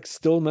think it's like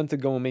still meant to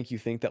go and make you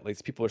think that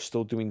like people are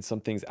still doing some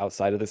things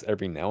outside of this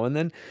every now and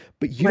then,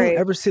 but you don't Right.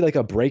 ever see like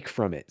a break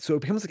from it. So it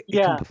becomes like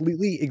Yeah.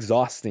 completely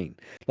exhausting.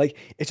 Like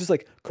it's just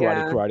like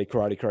Yeah.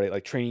 karate,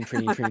 like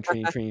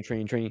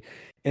training.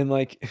 And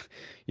like,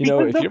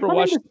 Because if you ever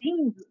watched,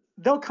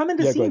 they'll come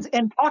into yeah, go ahead. scenes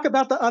and talk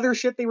about the other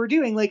shit they were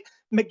doing. Like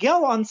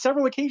Miguel on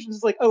several occasions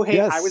is like, "Oh, hey,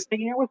 I was Yes.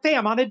 hanging out with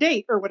Sam on a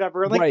date or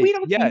whatever." Like Right. we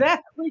don't Yeah. do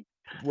that. Like,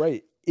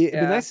 Right. It'd be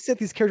Yeah. nice to see that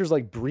these characters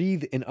like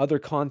breathe in other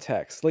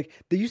contexts. Like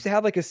they used to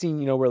have like a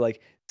scene, where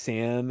like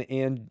Sam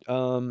and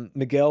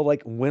Miguel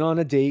like went on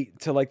a date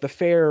to like the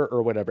fair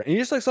or whatever. And you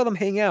just like saw them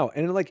hang out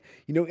and it, like,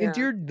 Yeah.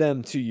 endeared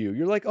them to you.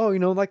 You're like, oh,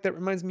 like that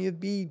reminds me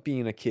of me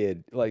being a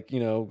kid, like,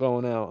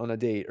 going out on a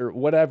date or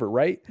whatever,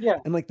 right? yeah.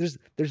 And like there's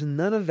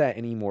none of that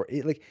anymore.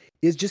 It like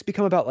it's just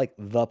become about like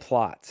the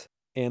plot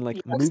and like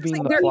Well, 'cause it's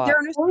moving like the plot. there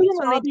are no Tori stakes and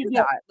when they Robbie do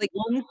get that. Like,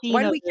 one scene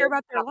why do of we care it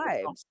about their after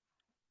prom. lives?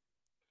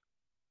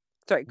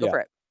 Sorry, go Yeah. for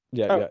it.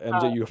 Yeah, Oh, yeah.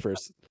 MJ, you go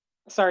first.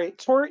 Sorry,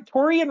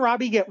 Tori and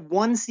Robbie get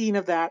one scene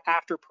of that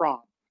after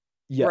prom.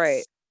 Yes.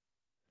 Right.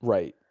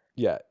 Right.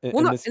 Yeah. Well,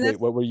 And no, this, and wait, that's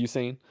what were you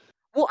saying?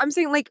 well, I'm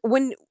saying like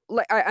when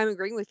like I'm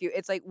agreeing with you.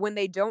 It's like when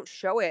they don't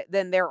show it,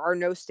 then there are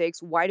no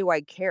stakes. Why do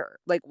I care?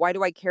 Like, why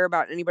do I care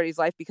about anybody's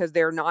life? Because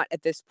they're not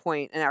at this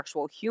point an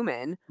actual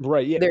human.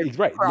 Right. Yeah. They're just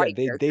a Right. Yeah. karate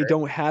They character.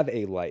 don't have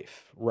a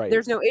life. Right.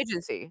 There's no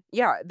agency.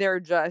 Yeah, they're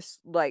just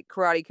like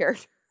karate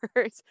characters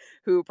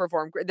who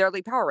perform. They're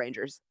like Power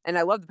Rangers, and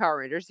I love the Power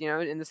Rangers.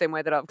 In the same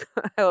way that I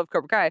love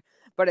Cobra Kai.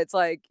 But it's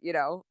like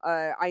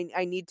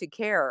I need to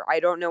care. I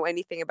don't know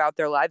anything about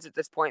their lives at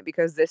this point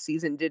because this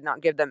season did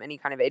not give them any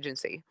kind of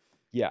agency.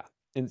 Yeah.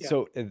 And Yeah.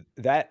 so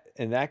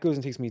that goes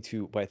and takes me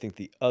to what I think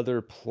the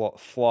other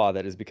flaw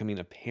that is becoming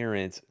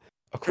apparent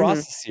across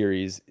Mhm. the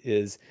series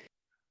is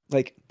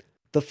like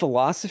the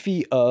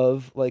philosophy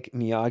of like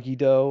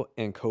Miyagi-Do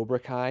and Cobra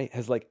Kai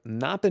has like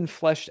not been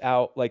fleshed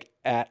out like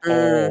at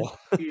all.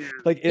 Yeah.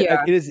 Like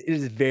Yeah. it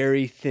is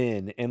very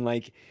thin and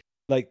like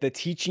the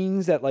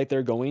teachings that like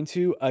they're going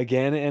to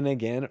again and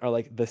again are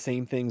like the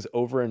same things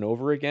over and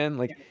over again.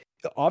 Like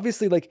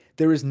obviously like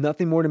there is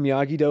nothing more to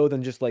Miyagi-Do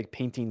than just like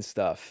painting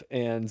stuff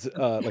and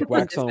like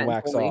wax on, Defense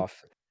wax only.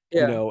 off,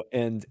 Yeah.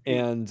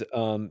 and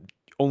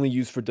only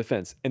used for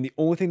defense. And the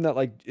only thing that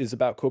like is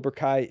about Cobra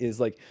Kai is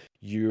like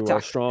you are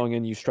Exactly. strong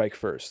and you strike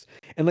first.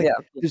 And like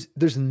Yeah.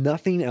 there's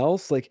nothing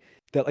else like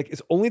that, like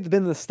it's only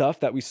been the stuff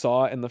that we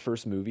saw in the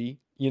first movie,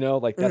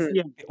 like that's Mhm.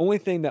 Yeah. the only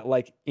thing that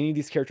like any of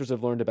these characters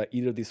have learned about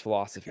either of these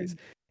philosophies.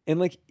 And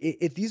like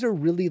if these are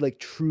really like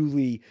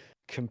truly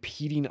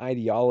competing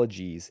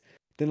ideologies,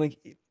 then like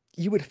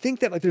you would think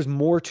that like there's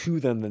more to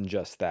them than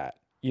just that,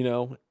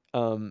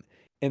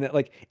 and that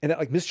like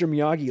Mr.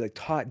 Miyagi like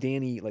taught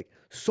Danny like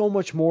so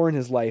much more in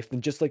his life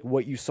than just like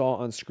what you saw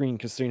on screen,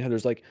 considering how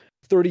there's like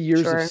 30 years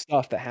of Sure.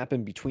 stuff that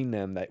happened between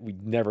them that we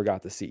never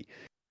got to see.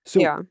 So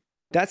Yeah.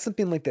 that's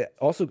something like that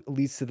also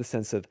leads to the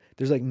sense of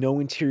there's like no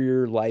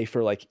interior life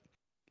or like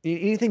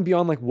anything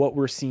beyond like what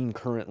we're seeing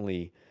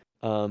currently.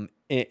 And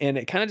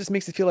it kind of just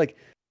makes it feel like,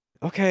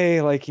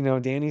 okay, like,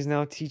 Danny's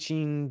now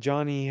teaching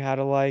Johnny how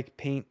to like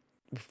paint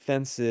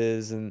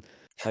fences and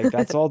like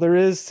that's all there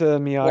is to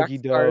Wax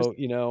stars.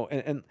 Miyagi-Do,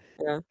 and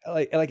Yeah.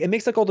 like it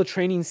makes like all the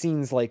training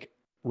scenes like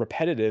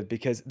repetitive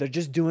because they're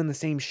just doing the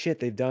same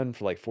shit they've done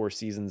for like 4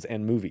 seasons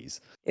and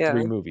movies, Yeah.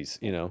 3 movies.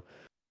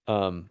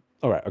 All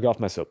right, I'll get off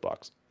my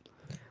soapbox.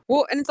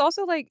 Well, and it's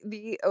also like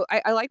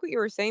I like what you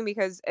were saying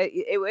because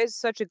it was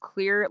such a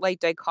clear like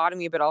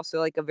dichotomy, but also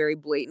like a very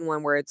blatant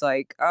one where it's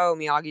like, oh,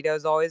 Miyagi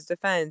does always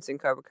defense and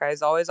Cobra Kai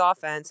is always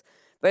offense.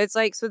 But it's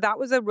like, so that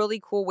was a really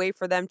cool way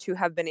for them to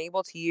have been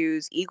able to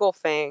use Eagle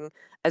Fang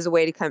as a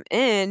way to come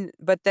in,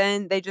 but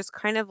then they just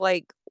kind of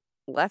like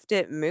left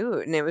it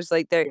moot. And it was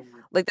like Yeah.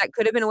 like that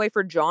could have been a way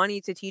for Johnny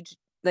to teach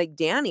like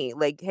Danny,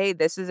 like, hey,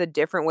 this is a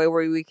different way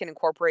where we can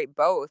incorporate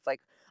both.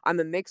 Like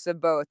I'm a mix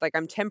of both. Like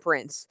I'm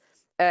temperance.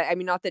 I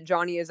mean, not that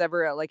Johnny is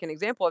ever like an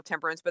example of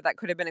temperance, but that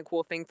could have been a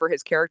cool thing for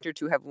his character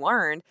to have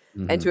learned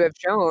and Mhm. to have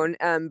shown.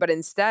 But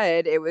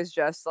instead, it was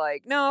just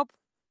like, nope.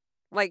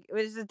 Like it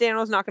was just,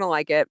 Daniel's not gonna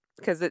like it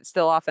because it's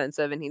still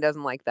offensive, and he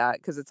doesn't like that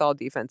because it's all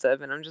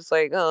defensive. And I'm just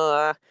like,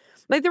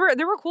 like there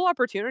were cool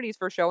opportunities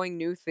for showing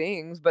new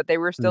things, but they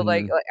were still Mhm.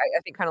 like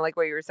I think kind of like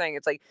what you were saying.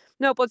 It's like,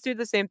 nope, let's do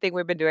the same thing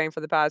we've been doing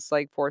for the past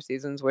like 4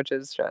 seasons, which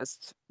is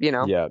just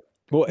Yeah.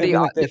 Well, I The mean,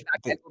 like, the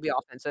bad guys will be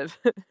offensive.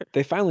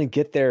 they finally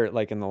get there,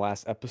 like, in the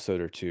last episode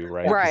or 2,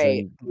 right? Yeah. Because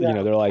Right. then,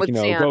 Yeah. they're like, With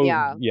Sam, "Go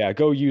yeah. yeah,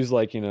 go use,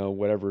 like,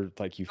 whatever,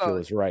 like, you feel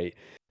Both. is right."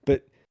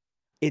 But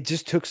it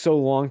just took so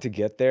long to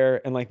get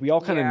there, and, like, we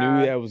all kinda knew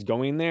Yeah. that it was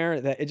going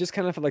there, that it just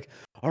kind of felt like,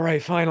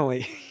 "Alright,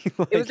 finally."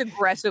 It was Like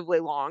aggressively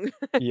long.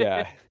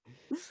 yeah.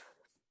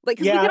 Like,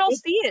 'cause we Yeah. could all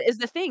see it is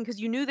the thing, 'cause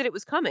you knew that it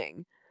was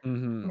coming.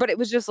 Mhm. But it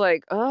was just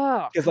like,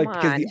 "Oh, come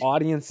Because on." the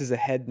audience is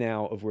ahead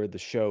now of where the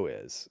show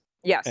is,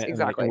 Yes, and,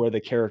 like, and exactly. where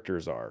the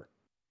characters are.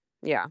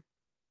 Yeah.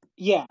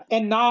 Yeah,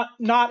 and not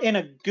in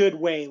a good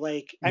way.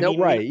 Like, I Nope. mean,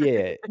 Right,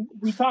 yeah.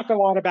 we talk a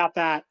lot about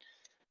that.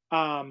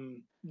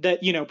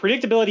 That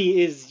predictability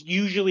is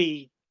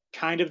usually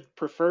kind of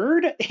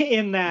preferred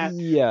in that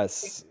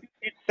Yes.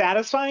 it's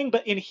satisfying,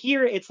 but in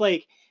here it's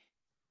like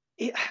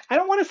I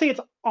don't want to say it's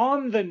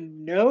on the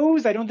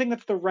nose. I don't think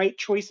that's the right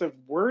choice of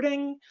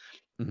wording,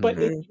 but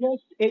Mhm. it Mm.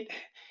 just it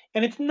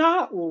and it's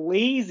not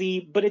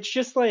lazy, but it's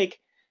just like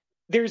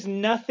there's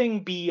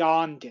nothing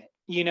beyond it.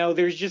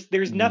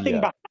 There's nothing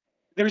Yeah. behind,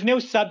 there's no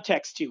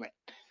subtext to it.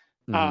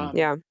 Mhm. Um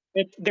Yeah.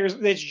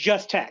 it's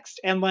just text.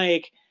 And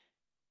like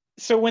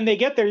so when they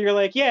get there you're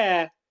like,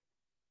 yeah,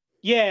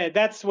 yeah,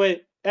 that's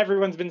what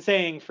everyone's been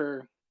saying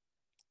for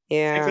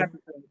 6 Yeah.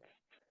 episodes.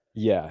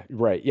 Yeah,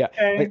 right, yeah.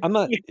 Like, Okay. I'm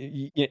not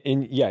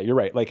and yeah, you're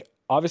right. Like,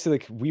 obviously,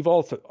 like, we've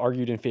all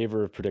argued in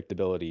favor of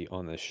predictability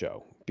on this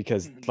show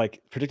because, Mhm.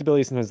 like,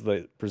 predictability is sometimes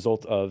the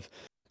result of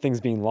things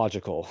being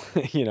logical,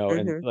 and,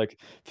 Mhm. like,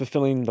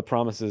 fulfilling the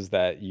promises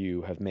that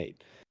you have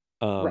made.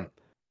 Right. Um,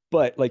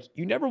 but, like,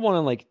 you never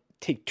wanna, like,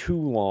 take too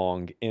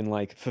long in,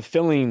 like,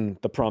 fulfilling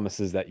the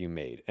promises that you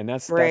made, and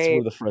that's where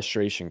Right. the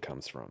frustration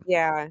comes from.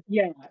 Yeah.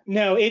 Yeah.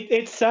 No,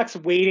 it sucks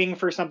waiting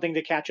for something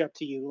to catch up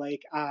to you.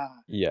 Like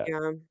Yeah.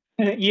 Yeah.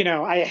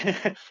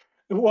 I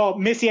well,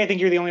 Missy, I think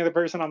you're the only other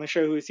person on the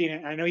show who's seen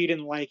it. I know you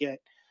didn't like it.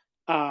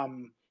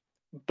 Um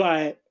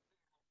but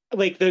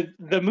like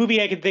the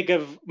movie I could think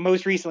of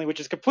most recently, which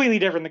is completely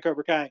different than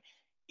Cobra Kai,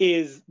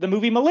 is the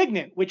movie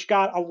 *Malignant*, which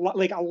got a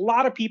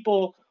lot of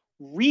people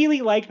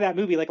really liked that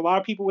movie. Like a lot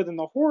of people within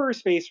the horror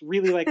space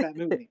really like that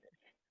movie.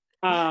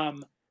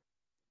 Um,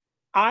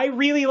 I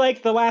really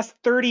liked the last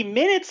 30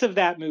 minutes of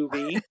that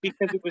movie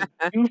because it was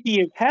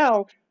goofy as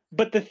hell.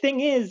 But the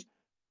thing is,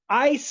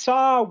 I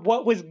saw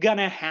what was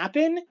gonna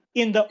happen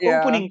in the Yeah.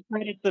 opening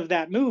credits of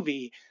that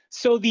movie.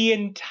 So the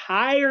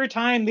entire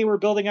time they were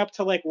building up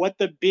to like what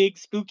the big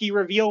spooky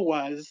reveal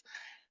was,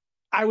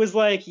 I was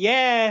like,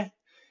 yeah,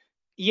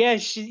 yeah,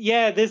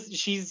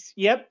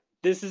 yep,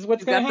 this is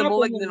what's She's gonna got the happen.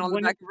 malignant on the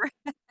back of her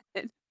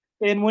head.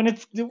 And when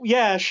it's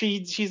yeah,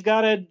 she's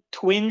got a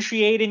twin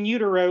she ate in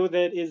utero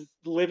that is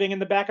living in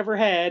the back of her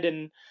head,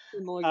 and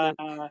The uh,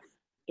 malignant.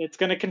 it's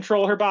going to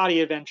control her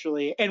body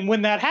eventually. And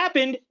when that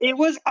happened, it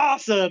was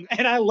awesome,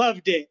 and I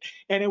loved it.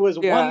 And it was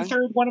Yeah.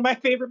 one of my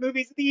favorite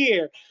movies of the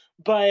year.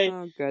 But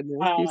Oh, goodness.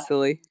 uh, You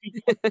silly.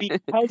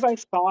 because I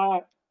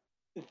saw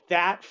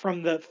that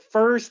from the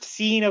first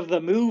scene of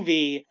the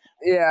movie,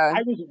 Yeah.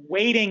 I was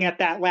waiting at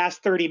that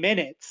last 30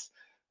 minutes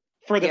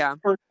for the Yeah.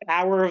 first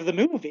hour of the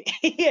movie.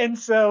 And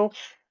so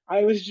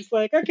I was just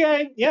like,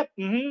 okay, yep,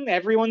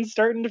 everyone's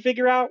starting to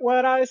figure out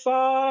what I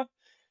saw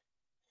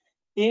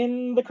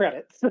in the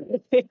credits.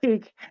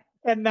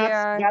 And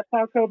Yeah. that's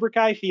how Cobra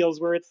Kai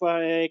feels, where it's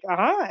like,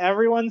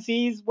 everyone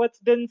sees what's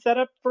been set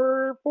up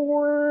for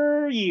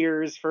 4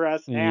 years for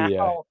us Yeah.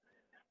 now.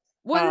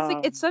 Well, and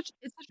Um, it's such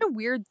a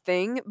weird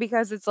thing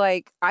because it's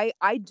like I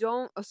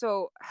don't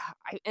so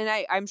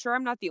I'm sure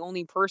I'm not the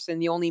only person,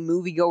 the only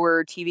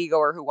moviegoer, TV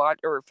goer who watch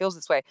or feels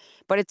this way,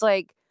 but it's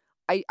like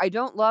I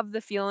don't love the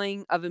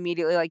feeling of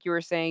immediately, like you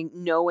were saying,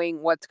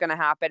 knowing what's gonna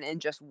happen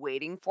and just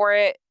waiting for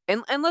it.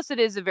 And unless it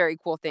is a very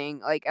cool thing,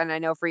 like, and I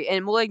know free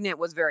and *Malignant*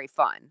 was very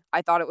fun.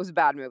 I thought it was a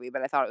bad movie,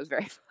 but I thought it was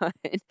very fun.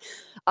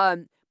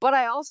 But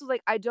I also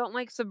I don't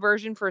like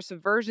subversion for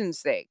subversion's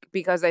sake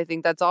because I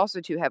think that's also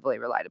too heavily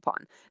relied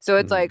upon. So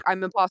it's Mhm. like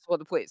I'm impossible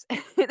to please.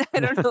 And I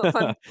don't know if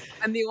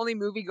I'm the only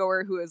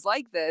moviegoer who is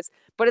like this,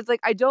 but it's like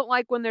I don't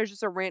like when there's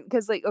just a rant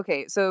because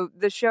okay, so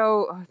the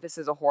show this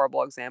is a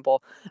horrible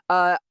example.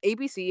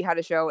 ABC had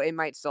a show, it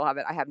might still have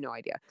it, I have no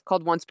idea,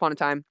 called Once Upon a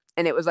Time.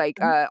 And it was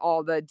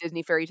all the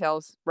Disney fairy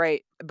tales,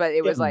 right? But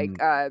it yep. was Mhm.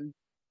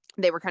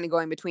 they were kind of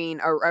going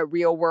between a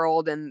real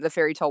world and the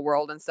fairy tale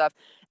world and stuff.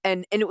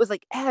 And it was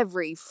like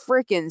every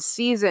freaking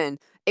season,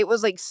 it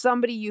was like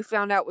somebody you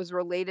found out was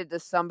related to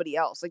somebody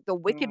else. Like the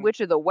Wicked Mm, Witch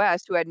of the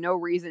West, who had no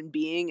reason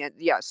being, and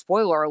yeah,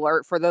 spoiler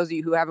alert for those of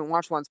you who haven't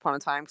watched Once Upon a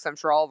Time, because I'm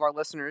sure all of our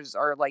listeners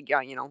are like,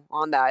 yeah,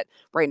 on that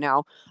right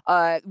now.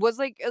 Was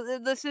like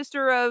the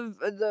sister of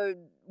the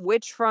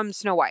witch from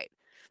Snow White.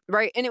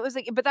 Right. And it was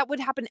like, but that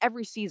would happen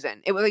every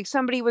season. It was like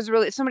somebody was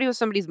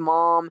somebody's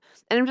mom,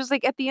 and I'm just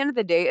like, at the end of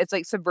the day, it's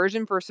like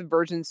subversion for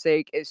subversion's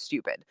sake is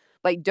stupid.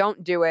 Like,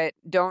 don't do it.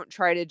 Don't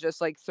try to just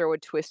like throw a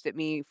twist at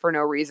me for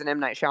no reason, M.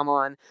 Night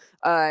Shyamalan.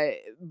 Uh,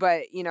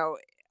 but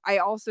I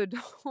also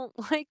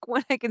don't like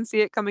when I can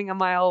see it coming a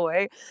mile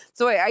away.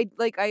 So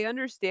I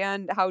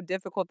understand how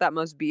difficult that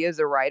must be as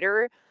a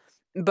writer.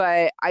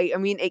 But I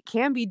mean, it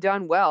can be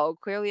done well.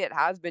 Clearly, it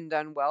has been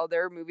done well.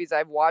 There are movies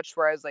I've watched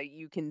where I was like,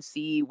 you can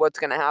see what's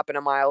gonna happen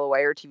a mile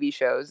away, or TV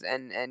shows,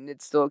 and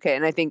it's still okay.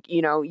 And I think,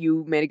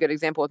 you made a good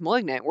example with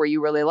 *Malignant* where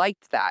you really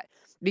liked that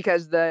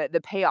because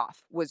the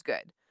payoff was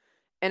good.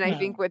 And I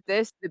think No. with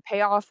this, the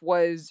payoff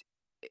was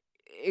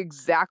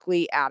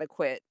exactly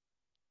adequate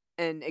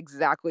and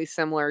exactly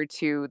similar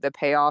to the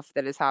payoff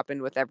that has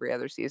happened with every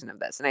other season of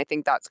this. And I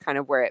think that's kind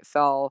of where it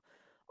fell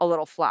a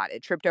little flat.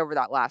 It tripped over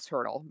that last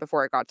hurdle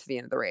before it got to the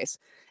end of the race.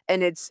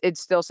 And it's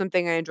still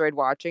something I enjoyed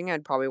watching.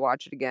 I'd probably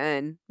watch it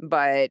again,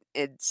 but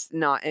it's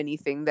not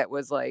anything that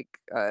was like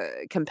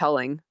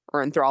compelling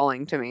or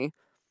enthralling to me.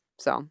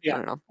 So I Yeah.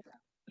 don't know.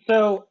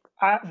 So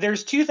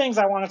there's two things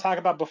I want to talk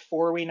about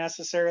before we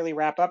necessarily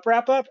wrap up,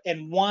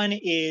 and one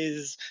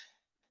is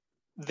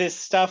this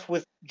stuff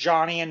with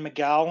Johnny and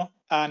Miguel.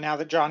 Now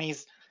that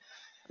Johnny's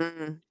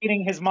Mm,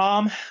 dating his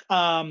mom,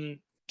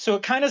 so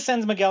it kind of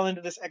sends Miguel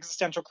into this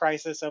existential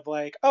crisis of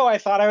like, oh, I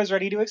thought I was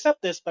ready to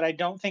accept this, but I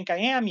don't think I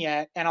am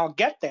yet, and I'll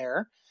get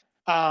there.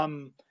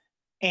 Um,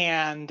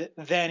 and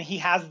then he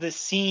has this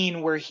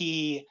scene where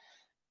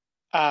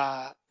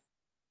uh,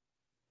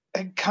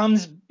 he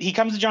comes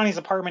to Johnny's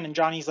apartment, and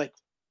Johnny's like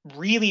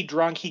really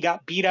drunk. He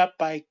got beat up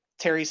by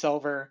Terry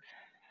Silver,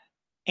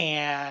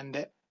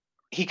 and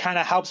he kind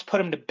of helps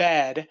put him to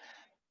bed,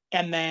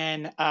 and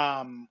then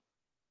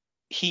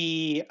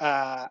he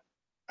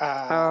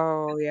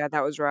oh yeah,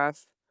 that was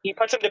rough. he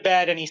puts him to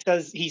bed, and he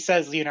says,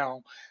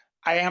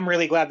 I am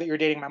really glad that you're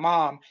dating my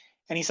mom,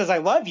 and he says, I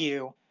love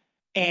you.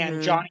 And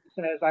Hmm. Johnny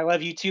says, I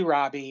love you too,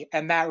 Robbie.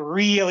 And that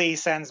really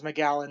sends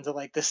Miguel into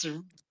like this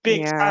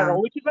big Yeah.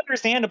 spiral, which is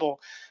understandable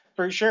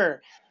for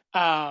sure.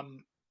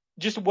 Um,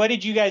 just what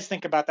did you guys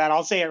think about that?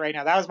 I'll say it right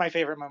now. That was my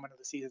favorite moment of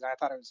the season. I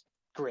thought it was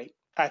great.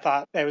 I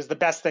thought it was the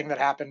best thing that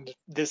happened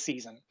this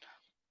season.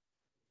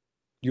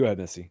 You had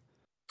Missy.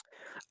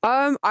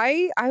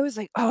 I was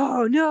like,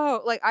 "Oh,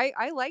 no." Like,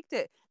 I liked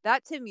it.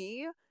 That to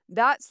me,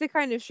 that's the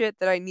kind of shit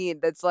that I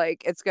need that's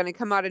like, it's gonna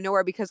come out of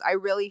nowhere because I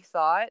really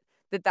thought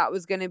that that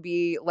was gonna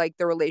be, like,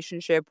 the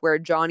relationship where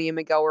Johnny and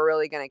Miguel were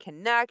really gonna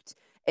connect,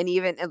 and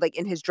even and, like,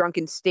 in his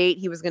drunken state,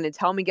 he was gonna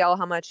tell Miguel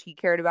how much he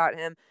cared about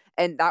him,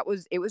 and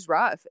it was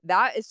rough.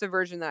 That is the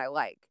version that I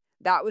like.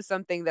 That was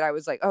something that I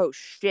was like, "Oh,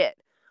 shit."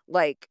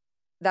 Like,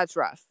 that's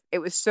rough. It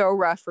was so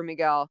rough for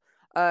Miguel.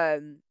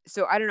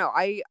 So I don't know.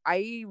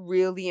 I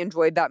really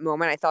enjoyed that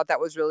moment. I thought that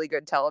was really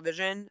good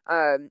television.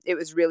 It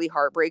was really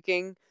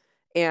heartbreaking,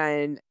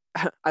 and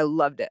I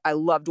loved it. I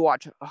loved to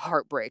watch a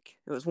heartbreak.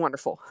 It was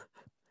wonderful.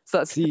 So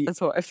that's See, that's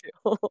how I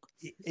feel.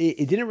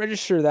 it didn't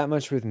register that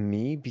much with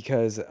me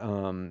because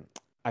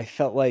I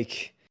felt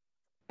like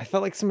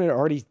somebody had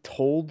already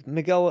told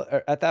Miguel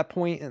at that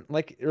point, and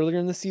like earlier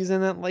in the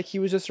season, that like he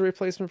was just a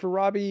replacement for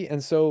Robbie,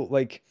 and so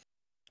like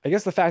I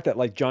guess the fact that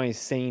like Johnny's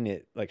saying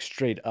it like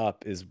straight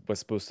up is what's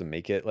supposed to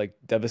make it like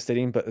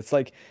devastating, but it's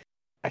like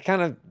I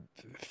kind of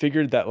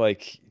figured that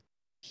like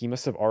he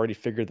must have already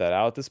figured that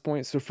out at this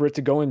point. So for it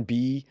to go and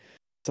be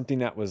something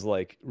that was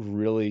like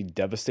really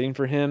devastating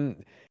for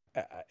him,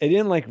 it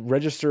didn't like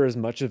register as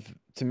much of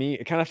to me.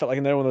 It kind of felt like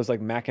another one of those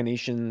like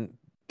machination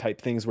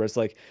type things where it's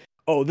like,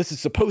 oh, this is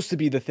supposed to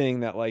be the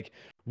thing that like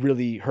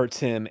really hurts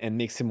him and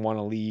makes him want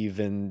to leave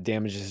and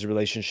damages his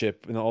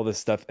relationship and all this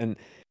stuff. And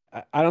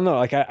I don't know,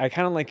 like I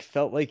kind of like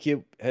felt like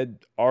it had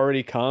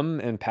already come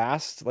and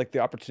passed like the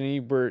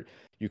opportunity where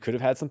you could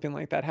have had something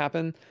like that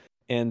happen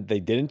and they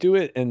didn't do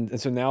it. And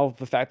so now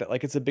the fact that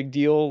like it's a big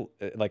deal,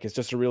 like it's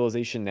just a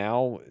realization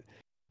now,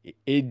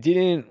 it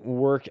didn't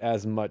work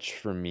as much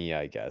for me,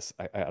 I guess.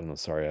 I don't know.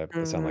 Sorry,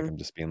 I sound like Mhm. I'm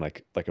just being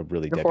like a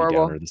really You're Debbie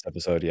horrible. Downer this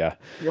episode. Yeah,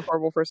 You're a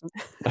horrible person.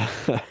 I'm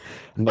I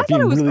like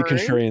thought it being was really earned.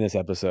 contrarian this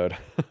episode.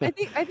 I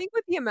think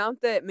with the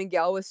amount that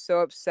Miguel was so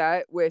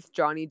upset with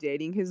Johnny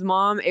dating his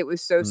mom, it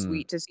was so Mm,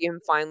 sweet to see him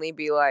finally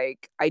be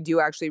like, "I do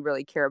actually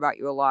really care about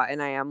you a lot,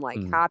 and I am, like,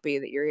 mm. happy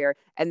that you're here."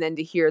 And then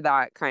to hear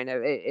that kind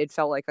of it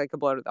felt like a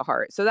blow to the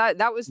heart. So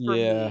that was for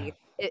Yeah, me.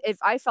 If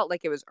I felt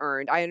like it was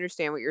earned. I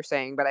understand what you're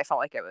saying, but I felt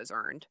like it was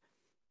earned.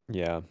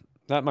 yeah,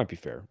 that might be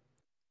fair.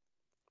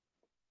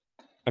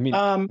 I mean,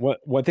 Um,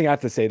 one thing I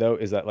have to say though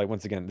is that like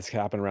once again, this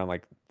happened around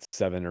like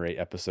 7 or 8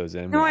 episodes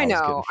in No, when I I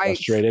was getting know.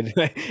 frustrated,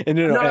 and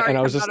I'm not and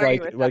I was I'm not just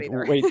arguing with that like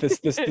either. wait, this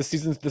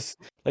season's this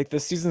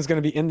season's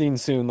gonna be ending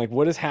soon. Like,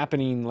 what is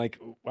happening? Like,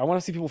 I want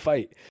to see people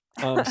fight.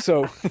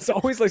 So it's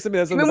always like something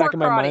that's Give in me the more back of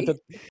my mind karate. that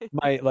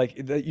my like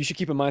that you should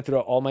keep in mind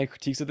throughout all my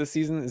critiques of this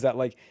season is that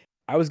like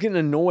I was getting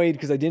annoyed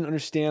because I didn't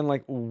understand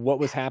like what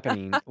was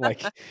happening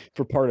like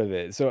for part of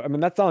it. So I mean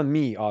that's on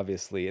me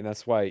obviously, and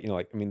that's why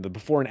like I mean the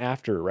before and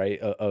after right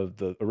of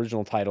the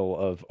original title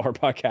of our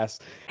podcast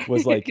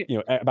was like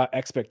about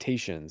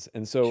expectations,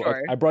 and so like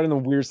Sure. I brought in a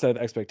weird set of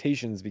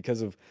expectations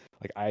because of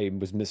like I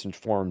was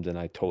misinformed, and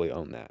I totally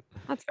own that.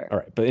 That's fair. All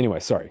right, but anyway,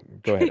 sorry.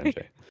 Go ahead,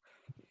 MJ.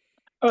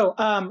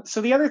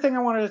 so the other thing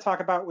I wanted to talk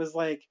about was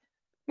like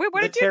Wait,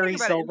 what the did you think Terry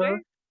about it, Silver.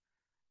 MJ?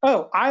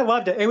 Oh, I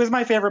loved it. It was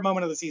my favorite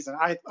moment of the season.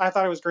 I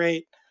thought it was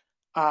great.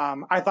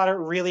 I thought it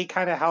really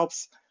kind of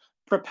helps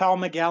propel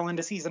Miguel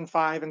into season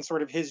 5 and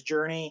sort of his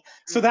journey.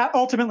 So Mm. that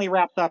ultimately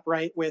wraps up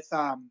right with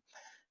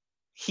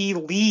he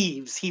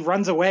leaves, he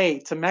runs away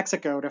to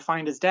Mexico to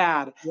find his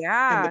dad.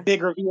 And the Yeah.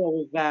 big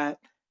reveal is that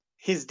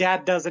his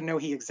dad doesn't know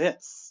he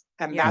exists.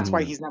 And Yeah. that's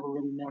why he's never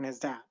really known his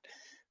dad.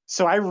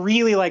 So I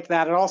really like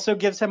that. It also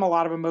gives him a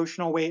lot of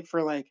emotional weight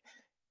for like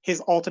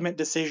his ultimate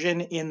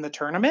decision in the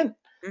tournament,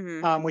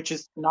 hmm which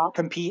is to not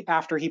compete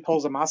after he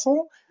pulls a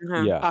muscle.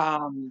 Yeah.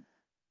 Um,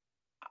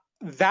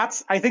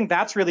 I think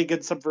that's really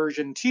good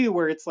subversion too,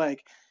 where it's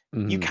like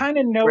you Mhm. kind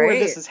of know where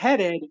this Right. is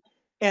headed,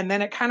 and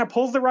then it kind of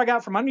pulls the rug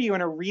out from under you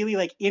in a really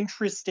like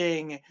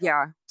interesting,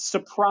 Yeah.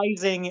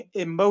 surprising,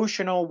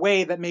 emotional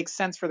way that makes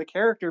sense for the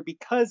character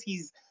because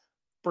he's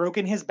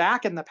broken his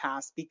back in the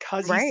past,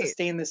 because he's Right.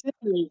 sustained this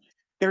injury.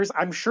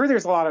 I'm sure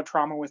there's a lot of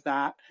trauma with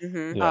that.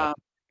 hmm Yeah.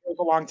 Goes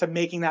along to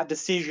making that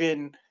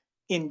decision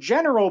in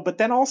general, but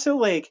then also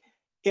like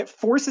it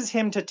forces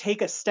him to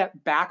take a step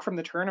back from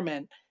the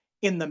tournament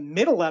in the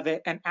middle of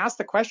it and ask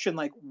the question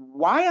like,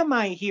 why am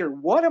I here?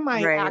 What am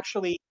I Right.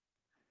 actually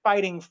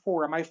fighting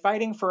for? Am I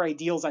fighting for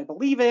ideals I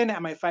believe in?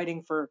 Am I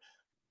fighting for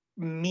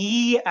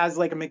me as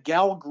like a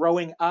Miguel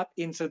growing up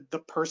into the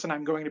person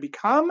I'm going to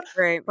become?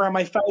 Right. Or am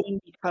I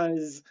fighting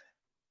because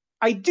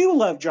I do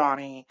love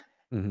Johnny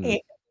Mhm.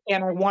 and,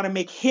 and I want to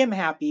make him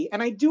happy?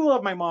 And I do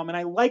love my mom and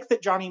I like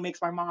that Johnny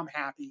makes my mom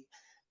happy.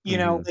 You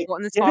know, Mhm. like Well,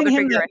 and this giving father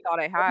him figure that I thought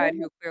I had,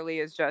 who clearly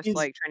is just is,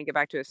 like trying to get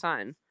back to his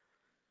son.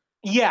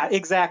 yeah,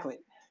 exactly.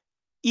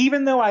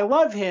 Even though I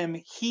love him,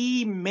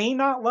 he may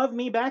not love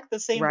me back the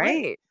same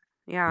way. Right.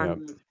 Yeah. Yep.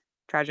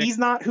 Tragic. He's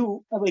not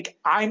who like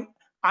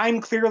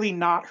I'm clearly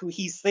not who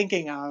he's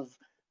thinking of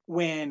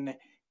when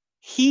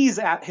he's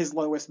at his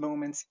lowest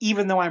moments,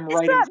 even though I'm It's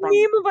right in that front of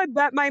him. meme of I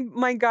bet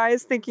my guy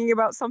is thinking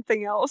about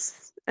something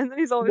else, and then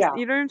he's always, Yeah,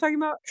 you know what I'm talking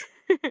about?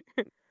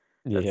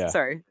 That's Yeah.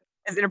 sorry.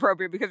 It's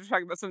inappropriate because we're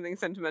talking about something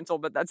sentimental,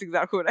 but that's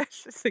exactly what I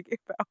was just thinking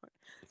about.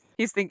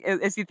 Is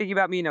he thinking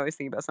about me? No, he's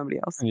thinking about somebody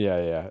else.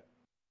 Yeah, yeah.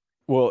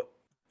 Well,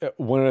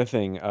 one other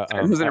thing,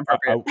 Sorry, this is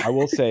inappropriate. I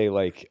will say,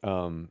 like,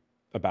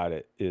 about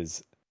it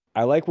is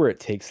I like where it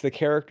takes the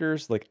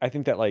characters. Like, I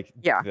think that like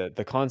Yeah,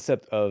 the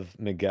concept of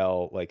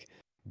Miguel like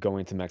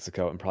going to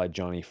Mexico and probably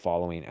Johnny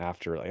following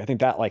after, like, I think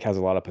that like has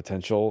a lot of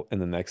potential in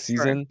the next sure.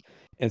 season.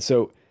 And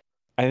so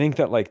I think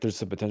that like there's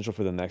some potential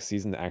for the next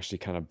season to actually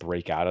kind of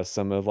break out of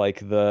some of like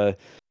the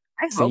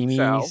I hope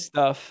samey so.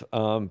 stuff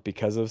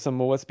because of some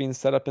of what's being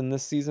set up in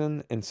this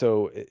season. And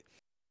so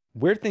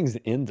where things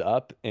end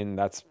up, and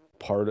that's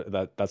part of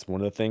that, that's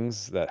one of the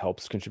things that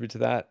helps contribute to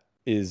that,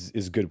 is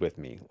good with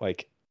me.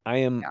 Like, I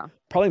am Yeah.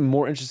 probably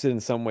more interested in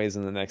some ways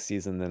in the next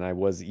season than I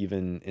was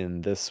even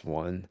in this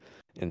one,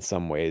 in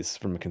some ways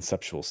from a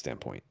conceptual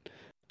standpoint.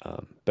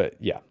 But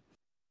yeah.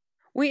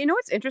 Well, you know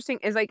what's interesting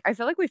is like I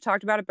feel like we've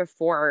talked about it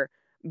before,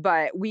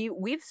 but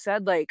we've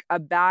said like a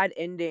bad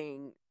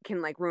ending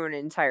can like ruin an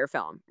entire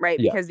film, right?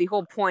 Yeah. Because the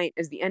whole point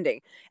is the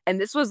ending. And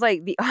this was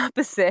like the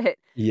opposite,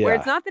 where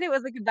it's Yeah. not that it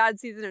was like a bad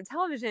season of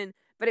television,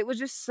 but it was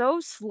just so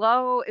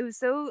slow. It was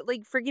so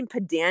like freaking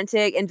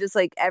pedantic and just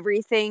like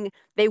everything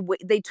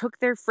they took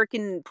their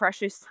freaking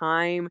precious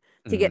time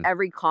to get Mhm.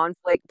 every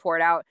conflict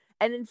poured out.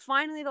 And then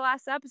finally the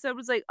last episode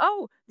was like,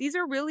 "Oh, these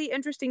are really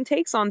interesting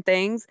takes on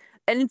things."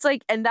 And it's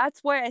like and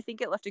that's why I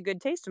think it left a good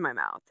taste in my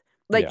mouth.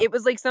 Like, Yeah. it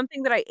was like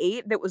something that I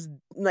ate that was,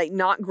 like,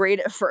 not great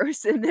at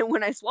first, and then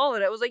when I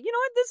swallowed it, I was like, "You know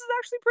what? This is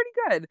actually pretty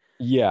good."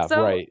 Yeah,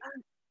 So, right.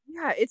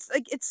 yeah, it's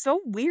like it's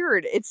so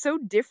weird. It's so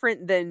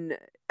different than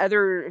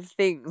other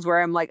things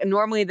where I'm like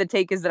normally the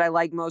take is that I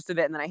like most of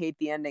it and then I hate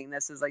the ending.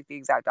 This is like the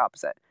exact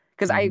opposite.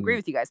 Because I agree Mhm.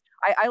 with you guys.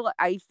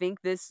 I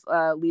think this,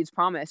 leads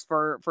promise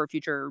for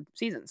future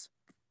seasons.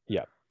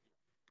 Yeah.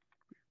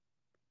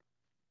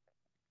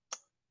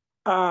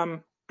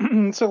 Um,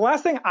 so the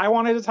last thing I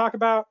wanted to talk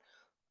about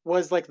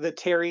was like the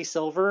Terry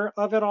Silver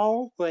of it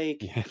all.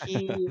 Like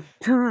Yeah.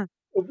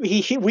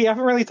 we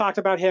haven't really talked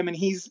about him, and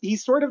he's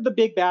sort of the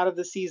big bad of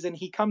the season.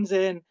 He comes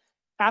in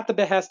at the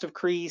behest of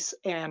Kreese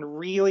and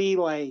really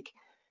like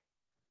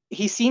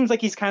he seems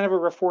like he's kind of a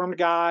reformed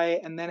guy,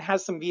 and then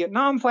has some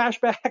Vietnam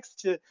flashbacks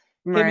to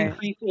him and Right.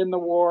 Kreese in the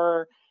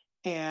war.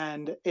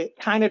 And it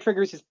kind of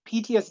triggers his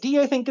PTSD,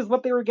 I think, is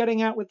what they were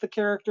getting at with the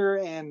character.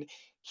 And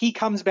he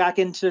comes back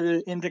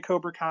into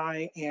Cobra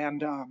Kai,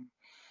 and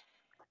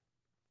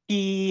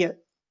he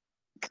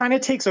kind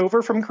of takes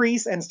over from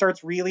Kreese and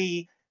starts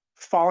really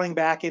falling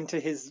back into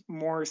his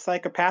more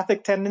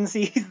psychopathic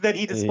tendencies that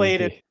he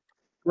displayed in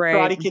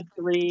Right. Karate Kid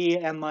 3.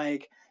 And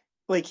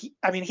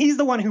I mean, he's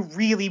the one who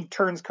really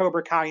turns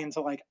Cobra Kai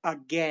into like a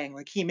gang.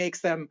 Like he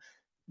makes them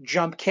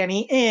jump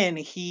Kenny in.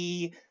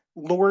 He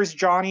lures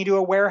Johnny to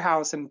a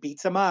warehouse and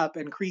beats him up.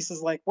 And Kreese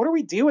is like, "What are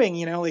we doing?"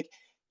 You know, like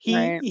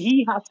Right.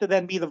 he has to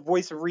then be the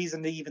voice of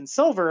reason to even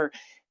Silver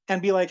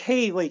and be like,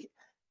 "Hey, like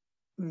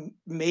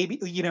maybe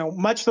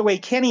much the way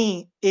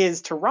Kenny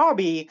is to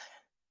Robbie,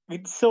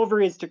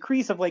 Silver is to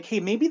Kreese of like, hey,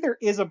 maybe there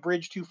is a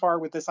bridge too far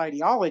with this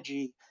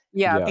ideology."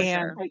 Yeah, Yeah. for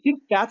And sure. I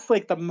think that's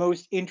like the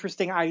most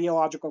interesting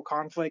ideological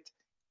conflict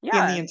in the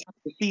Yeah,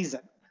 entire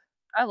season.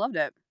 I loved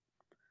it.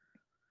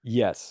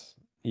 Yes.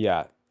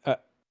 Yeah.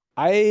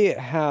 I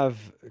have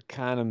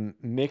kind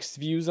of mixed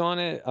views on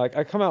it. Like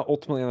I come out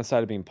ultimately on the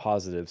side of being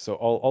positive. So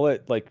I'll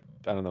let like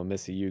I don't know,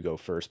 Missy, you go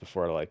first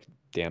before I like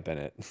dampen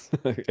it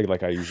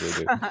like I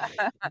usually do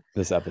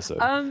this episode.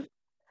 Um,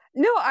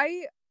 no,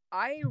 I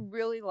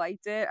really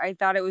liked it. I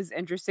thought it was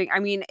interesting. I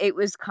mean, it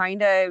was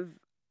kind of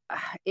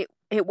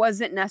it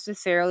wasn't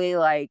necessarily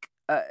like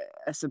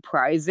a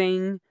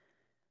surprising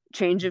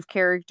change of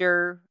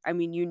character. I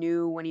mean, you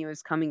knew when he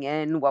was coming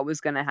in what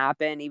was going to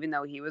happen, even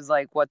though he was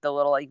like what the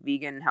little like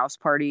vegan house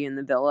party in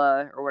the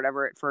villa or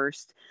whatever at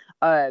first.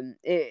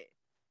 It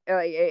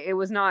it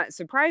was not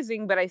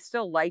surprising, but I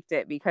still liked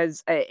it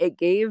because it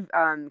gave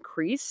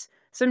Kreese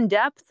some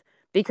depth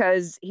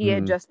because he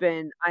had Mm, just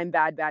been I'm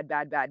bad, bad,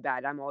 bad, bad,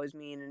 bad. I'm always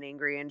mean and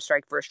angry and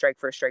strike first, strike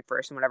first, strike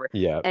first, and whatever.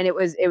 yeah. And it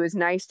was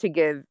nice to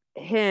give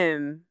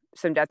him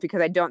some depth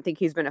because I don't think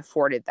he's been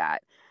afforded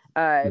that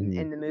Mhm.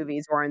 in the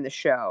movies or in the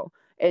show.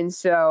 And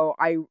so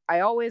I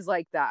always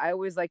like that. I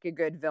always like a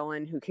good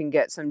villain who can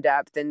get some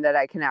depth and that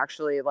I can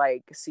actually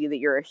like see that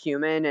you're a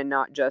human and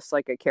not just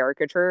like a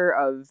caricature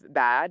of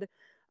bad.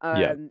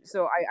 Yeah.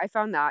 So I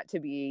found that to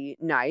be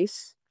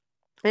nice.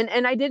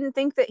 And I didn't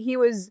think that he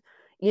was,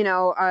 you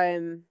know,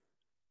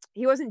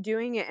 he wasn't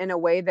doing it in a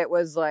way that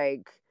was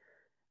like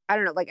I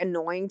don't know, like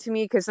annoying to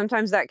me because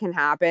sometimes that can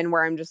happen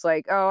where I'm just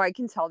like, oh, I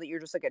can tell that you're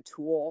just like a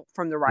tool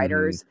from the Hmm.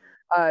 writers.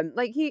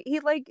 Like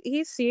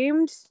he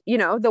seemed, you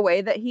know, the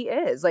way that he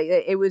is. Like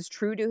it was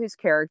true to his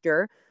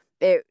character.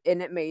 It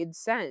made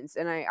sense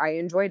and I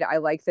enjoyed it. I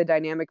like the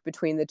dynamic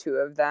between the two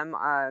of them.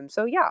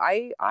 So yeah,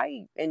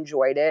 I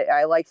enjoyed it.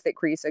 I liked that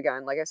Kreese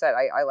again, like I said,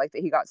 I like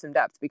that he got some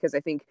depth because I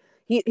think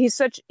he's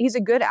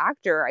a good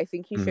actor. I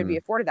think he should be Hmm.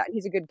 afforded that.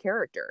 He's a good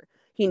character.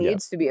 He Yeah.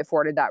 needs to be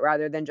afforded that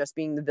rather than just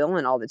being the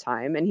villain all the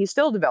time. And he's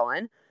still the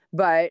villain,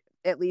 but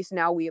at least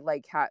now we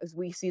like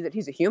we see that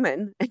he's a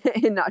human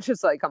and not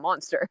just like a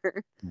monster.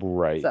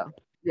 Right. So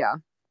yeah,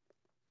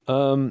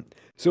 Um,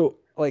 so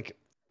like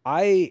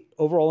I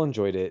overall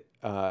enjoyed it.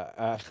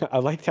 I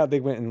liked how they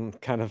went and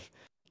kind of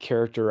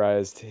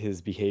characterized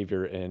his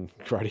behavior in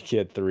Karate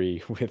Kid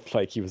 3 with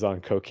like he was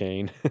on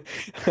cocaine.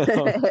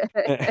 Um,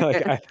 and,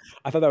 like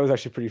I thought that was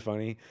actually pretty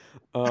funny.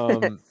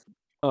 Um,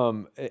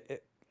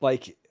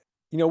 like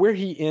where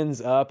he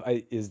ends up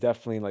is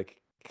definitely like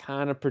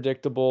kind of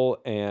predictable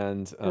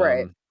and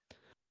right,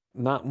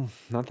 not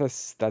not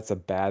that's a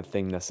bad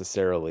thing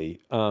necessarily.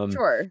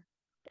 sure,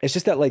 It's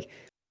just that like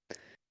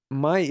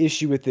my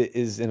issue with it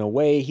is in a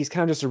way he's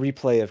kind of just a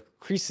replay of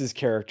Kreese's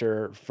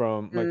character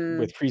from like mm,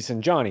 with Kreese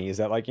and Johnny. Is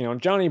that like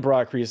Johnny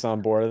brought Kreese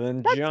on board, and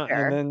then that's John and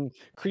fair. then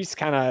Kreese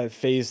kind of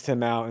phased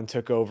him out and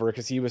took over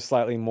because he was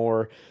slightly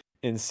more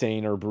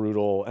insane or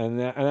brutal, and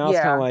now it's kind of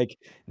Yeah, like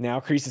now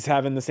Kreese is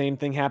having the same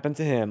thing happen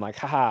to him, like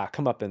haha,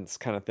 comeuppance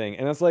kind of thing,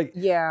 and it's like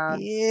yeah.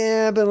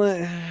 yeah, but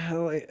like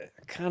I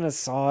kind of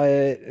saw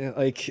it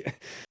like No,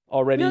 that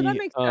already,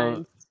 makes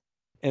sense.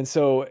 and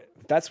so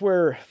that's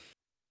where.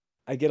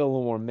 I get a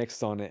little more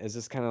mixed on it. Is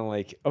just kind of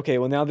like, okay,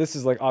 well now this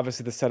is like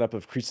obviously the setup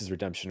of Kreese's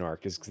redemption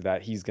arc is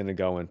that he's gonna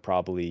go and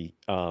probably,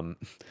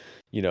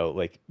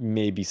 like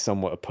maybe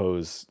somewhat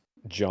oppose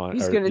John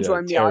He's or gonna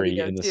join Miyagi Terry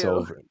Do in the too.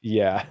 Silver.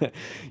 Yeah,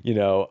 you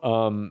know,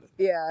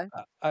 Yeah,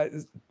 I,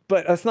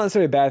 but that's not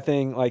necessarily a bad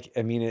thing. Like,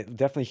 I mean, it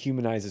definitely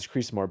humanizes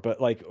Kreese more.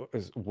 But like,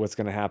 what's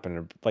gonna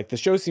happen? Like, the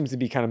show seems to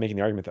be kind of making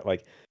the argument that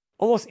like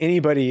almost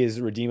anybody is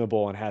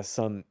redeemable and has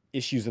some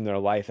issues in their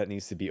life that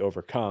needs to be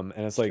overcome.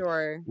 And it's like,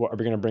 sure. what are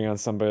we gonna bring on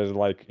somebody to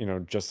like,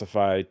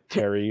 justify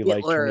Terry like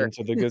Hitler. turning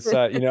to the good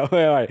side?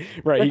 Right,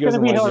 right. He That's goes gonna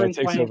and be like, Hillary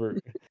takes Swank. over.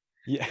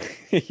 Yeah,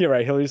 you're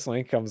right. Hillary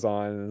Swank comes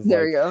on and is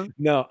There like, you go.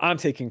 no, I'm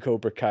taking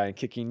Cobra Kai and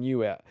kicking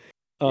you out.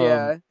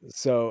 Yeah.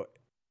 So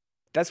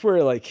that's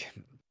where like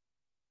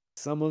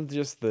some of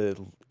just the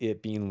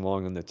it being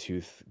long in the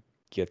tooth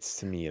gets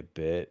to me a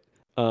bit.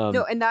 No, Um,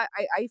 and that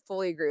I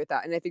fully agree with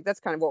that, and I think that's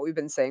kind of what we've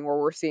been saying, where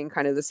we're seeing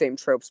kind of the same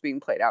tropes being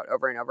played out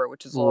over and over,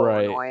 which is a little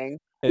right. annoying.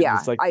 And Yeah,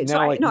 it's like I so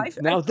now, I like no, I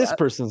now feel this that.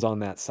 person's on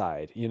that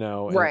side,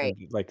 Right.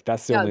 and like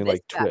that's the Now only this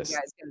like bad twist.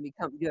 guy's gonna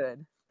become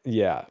good.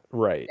 Yeah,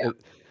 right. Yeah,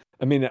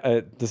 I mean,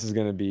 this is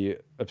gonna be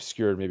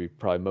obscured, maybe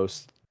probably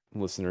most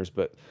listeners,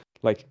 but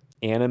like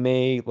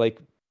anime, like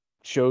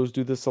shows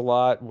do this a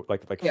lot,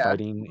 like yeah.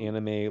 fighting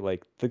anime,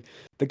 like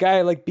the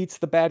guy like beats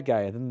the bad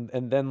guy, and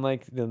then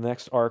like the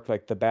next arc,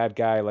 like the bad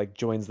guy like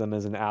joins them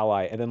as an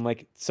ally, and then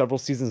like several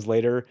seasons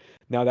later,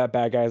 now that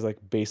bad guy is like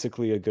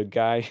basically a good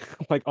guy,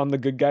 like on the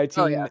good guy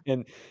Oh, team,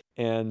 yeah.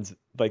 and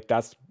like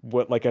that's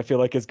what like I feel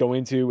like it's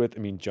going to with I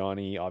mean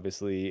Johnny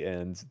obviously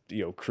and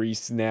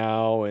Kreese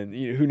now and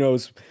who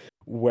knows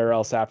where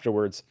else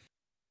afterwards.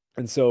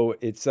 And so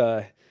it's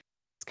kind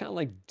of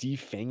like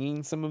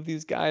defanging some of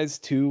these guys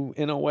too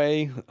in a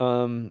way.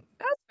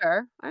 That's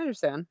fair. I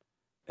understand.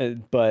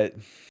 But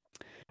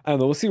I don't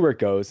know, we'll see where it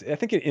goes. I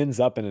think it ends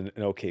up in an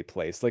okay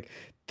place. Like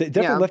it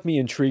definitely Yeah. left me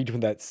intrigued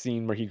with that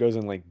scene where he goes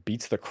and like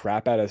beats the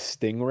crap out of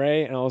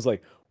Stingray and I was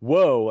like,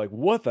 "Whoa, like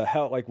what the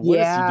hell? Like what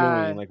is he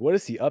doing? Yeah. Like what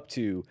is he up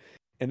to?"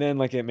 And then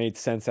like it made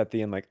sense at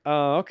the end like,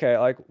 "Oh, okay,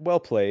 like well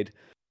played."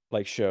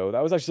 like show.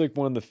 That was actually like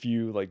one of the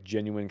few like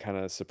genuine kind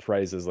of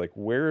surprises. Like,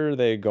 where are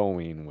they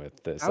going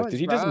with this? That Like, did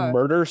was he just rough.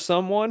 murder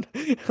someone?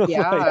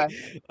 Yeah. Like,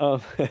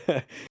 um,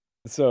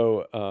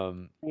 so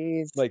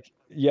Jeez. like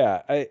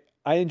yeah,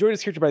 I enjoyed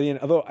his character by the end,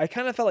 although I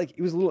kind of felt like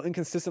he was a little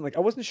inconsistent. Like I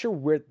wasn't sure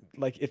where,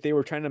 like if they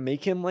were trying to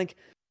make him like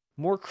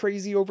more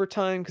crazy over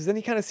time, because then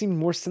he kind of seemed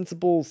more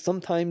sensible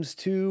sometimes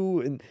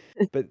too, and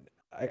but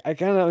I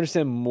kind of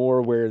understand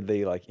more where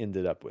they like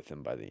ended up with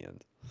him by the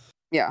end.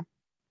 Yeah.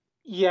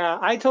 Yeah,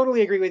 I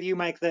totally agree with you,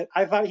 Mike, that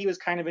I thought he was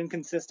kind of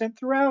inconsistent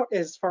throughout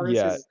as far as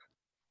Yeah, his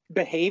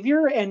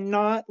behavior, and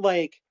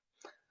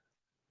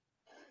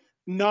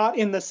not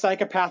in the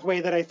psychopath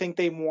way that I think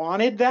they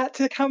wanted that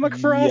to come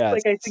across. yes,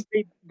 Like I think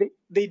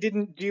they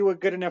didn't do a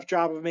good enough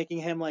job of making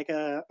him like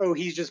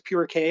he's just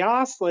pure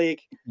chaos.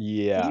 Like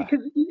yeah,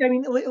 because I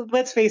mean,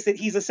 let's face it,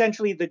 he's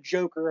essentially the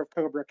Joker of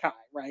Cobra Kai,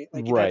 right?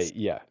 Like right,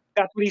 yeah,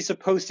 that's what he's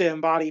supposed to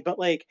embody. But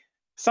like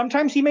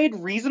sometimes he made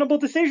reasonable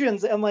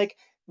decisions, and like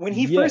when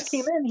he first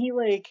came yes, in,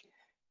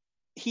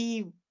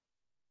 he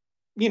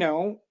you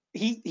know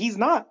he's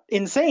not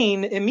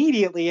insane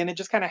immediately, and it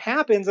just kind of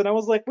happens. And I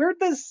was like, where'd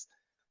this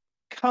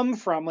come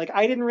from? Like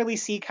I didn't really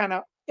see kind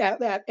of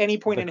at any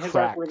point the in his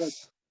arc where like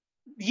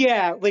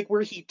cracks, like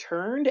where he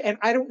turned. And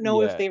I don't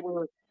know if yeah, they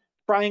were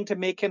trying to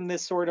make him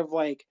this sort of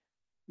like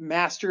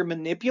master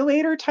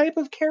manipulator type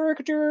of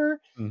character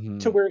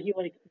to hmm where he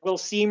like will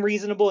seem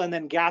reasonable and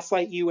then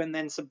gaslight you and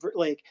then subvert,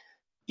 like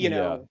you yeah.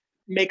 know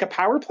make a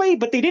power play.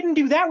 But they didn't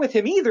do that with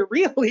him either,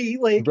 really.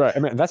 Like Right. I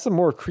mean, that's a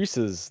more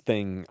Creases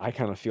thing, I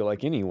kind of feel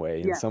like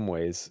anyway, in yeah, some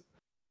ways.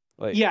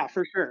 Like, yeah,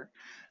 for sure.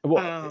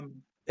 well,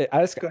 um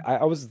I just, Good.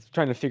 I was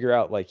trying to figure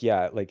out, like,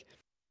 yeah, like,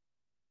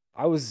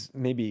 I was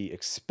maybe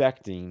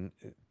expecting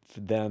for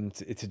them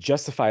to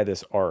justify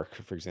this arc,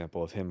 for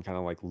example, of him kind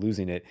of like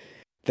losing it,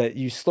 that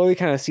you slowly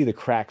kind of see the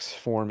cracks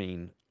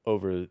forming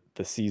over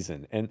the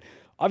season. And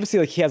obviously,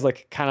 like, he has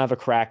like kind of a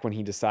crack when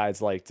he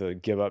decides like to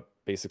give up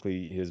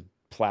basically his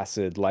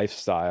placid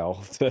lifestyle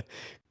to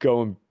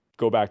go and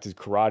go back to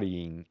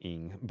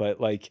karateing. But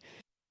like,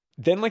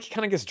 then like he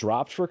kind of gets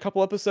dropped for a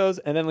couple episodes,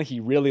 and then like he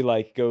really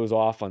like goes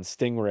off on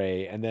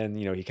Stingray, and then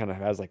he kind of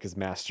has like his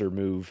master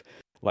move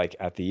like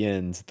at the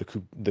end, the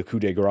coup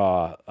de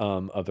grace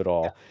of it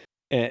all.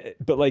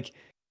 But like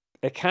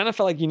it kind of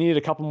felt like you needed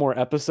a couple more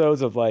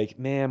episodes of like,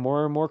 man,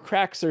 more and more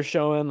cracks are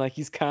showing, like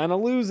he's kind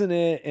of losing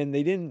it, and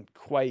they didn't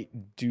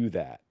quite do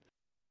that.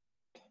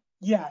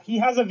 Yeah, he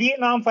has a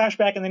Vietnam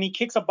flashback, and then he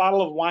kicks a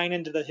bottle of wine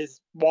into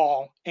his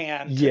wall,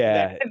 and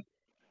Yeah,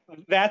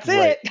 that's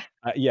right. it.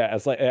 Yeah,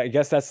 it's like I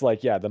guess that's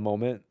like yeah, the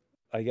moment,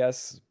 I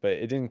guess, but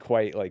it didn't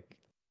quite like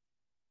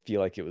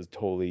feel like it was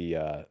totally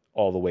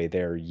all the way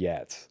there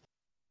yet.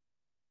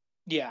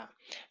 Yeah,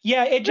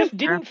 yeah. It That's just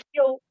fair. didn't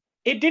feel.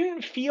 It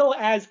didn't feel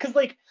as because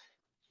like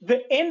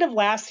the end of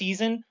last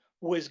season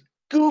was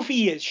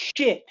goofy as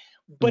shit,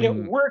 but it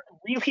Mhm. worked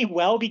really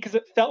well because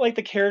it felt like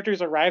the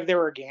characters arrived there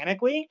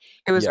organically.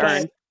 It was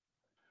Yes. But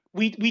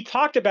earned. we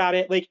talked about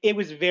it, like it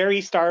was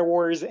very Star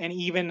Wars, and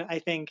even I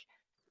think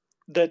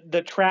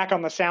the track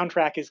on the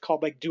soundtrack is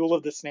called like Duel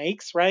of the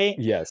Snakes, right?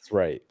 Yes,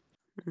 right.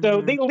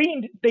 So Mhm.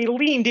 they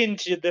leaned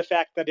into the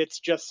fact that it's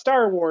just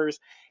Star Wars.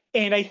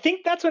 And I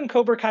think that's when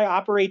Cobra Kai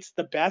operates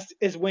the best,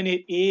 is when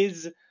it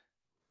is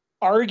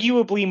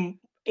arguably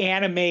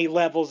anime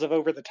levels of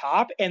over the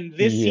top. And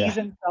this Yeah.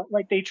 season felt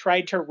like they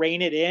tried to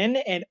rein it in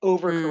and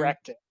Mm.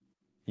 overcorrect it.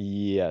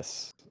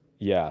 Yes.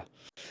 Yeah.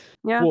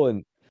 Yeah. Well,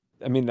 and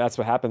I mean that's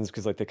what happens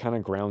because like they kind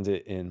of ground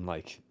it in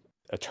like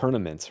a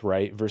tournament,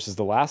 right? Versus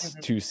the last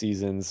Mhm. two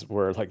seasons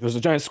where like there's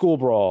a giant school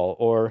brawl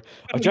or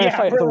a giant Yeah,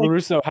 fight at we're the like,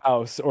 LaRusso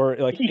house or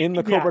like in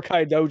the yeah, Cobra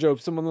Kai dojo,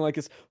 someone like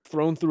is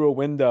thrown through a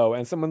window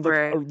and someone's like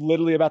Right.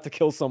 literally about to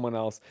kill someone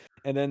else.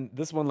 And then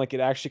this one, like it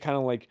actually kind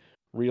of like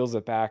reels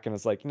it back and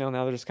it's like, now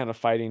they're just kind of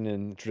fighting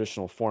in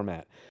traditional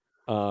format.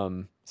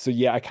 So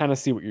yeah, I kind of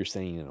see what you're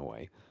saying in a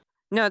way.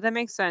 No, that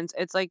makes sense.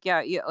 It's like,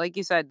 yeah, like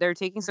you said, they're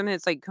taking something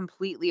that's like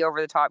completely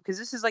over the top because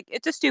this is like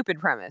it's a stupid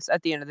premise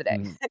at the end of the day.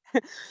 Mhm.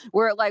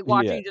 We're like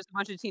Yeah. watching just a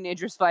bunch of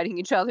teenagers fighting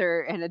each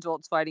other and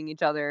adults fighting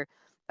each other,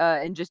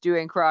 and just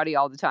doing karate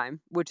all the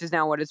time, which is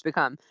now what it's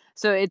become.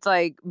 So it's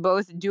like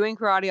both doing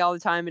karate all the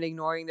time and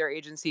ignoring their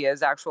agency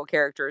as actual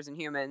characters and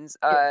humans,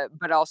 yeah,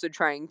 but also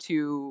trying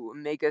to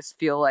make us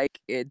feel like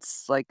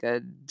it's like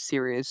a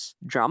serious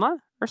drama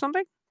or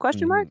something?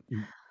 Question mark?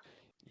 Mhm.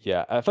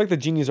 Yeah, I feel like the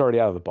genie's already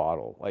out of the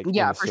bottle, like,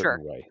 in Yeah, a for sure.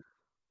 certain way.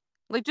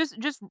 Like, just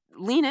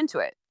lean into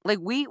it. Like,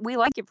 we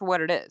like it for what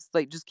it is.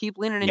 Like, just keep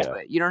leaning into Yeah,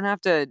 it. You don't have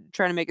to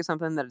try to make it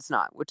something that it's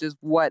not, which is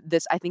what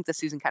this I think this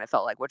season kinda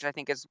felt like, which I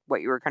think is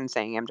what you were kinda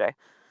saying, MJ.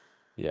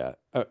 yeah.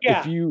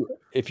 If yeah. you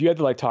had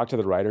to, like, talk to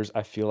the writers,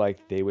 I feel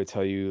like they would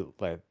tell you,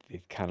 like,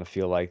 they kinda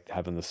feel like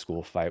having the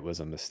school fight was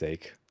a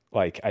mistake.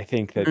 Like, I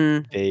think that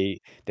Mm, they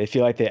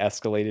feel like they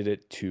escalated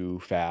it too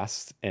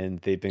fast, and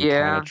they've been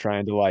kinda yeah.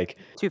 trying to, like,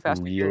 Too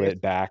Fast, Too reel Furious.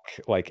 it back,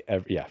 like,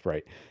 yeah,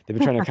 right. They've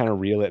been trying to kinda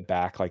reel it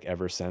back, like,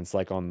 ever since,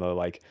 like, on the,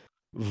 like,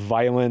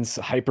 violence,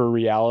 hyper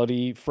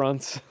reality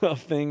front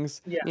of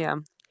things. Yeah. Yeah.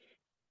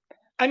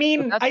 I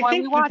But mean, that's I why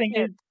we think the watch thing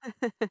it. is,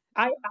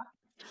 I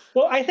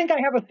Well, I think I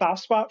have a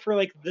soft spot for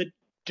like the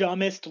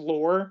dumbest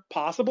lore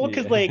possible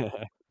because Yeah.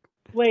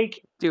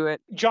 like Do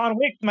it. John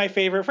Wick's my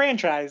favorite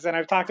franchise, and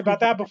I've talked about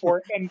that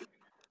before. And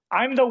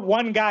I'm the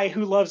one guy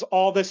who loves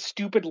all the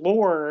stupid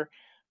lore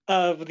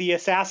of the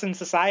Assassin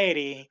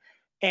Society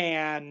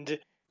and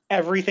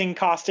everything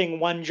costing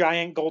one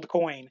giant gold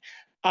coin.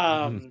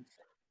 Um,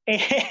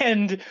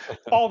 and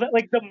all that,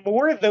 like the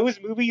more those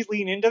movies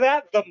lean into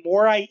that, the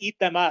more I eat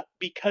them up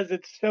because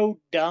it's so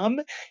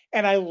dumb.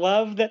 And I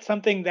love that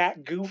something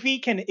that goofy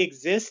can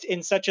exist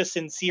in such a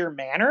sincere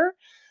manner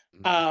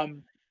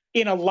um,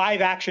 in a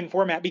live action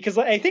format. Because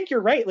I think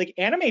you're right, like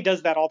anime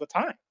does that all the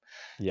time.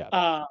 Yeah.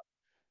 Uh,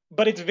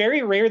 but it's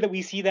very rare that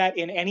we see that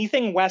in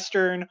anything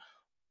Western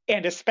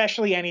and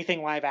especially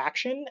anything live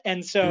action.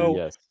 And so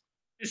Yes.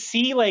 to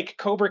see like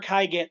Cobra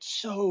Kai get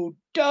so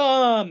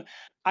dumb,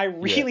 I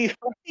Yeah. really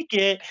like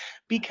it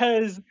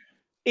because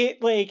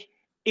it like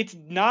it's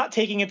not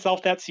taking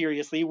itself that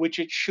seriously, which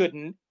it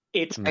shouldn't.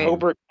 It's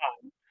Right. Cobra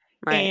Kai.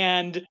 Right.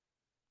 And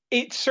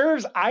it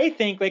serves, I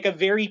think, like a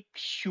very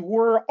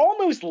pure,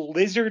 almost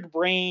lizard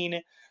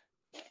brain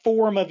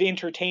form of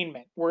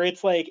entertainment where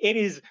it's like it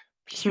is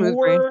Smooth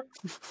brain. pure.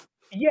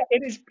 Yeah,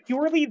 it is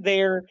purely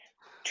there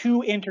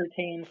to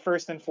entertain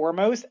first and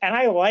foremost, and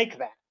I like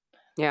that.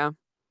 Yeah.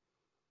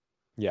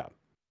 Yeah.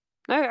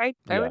 I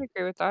Yeah. would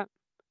agree with that.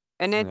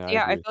 And it Yeah, I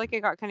yeah, agree I with feel you. like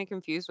it got kinda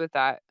confused with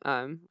that.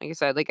 Like I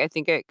said, like, I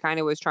think it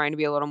kinda was trying to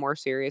be a little more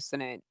serious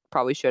than it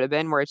probably should have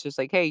been, where it's just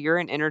like, "Hey, you're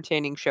an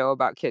entertaining show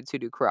about kids who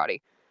do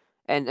karate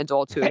and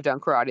adults who have done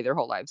karate their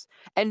whole lives."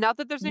 And not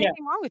that there's Yeah,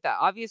 anything wrong with that.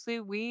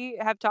 Obviously, we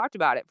have talked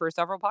about it for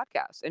several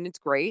podcasts, and it's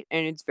great,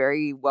 and it's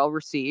very well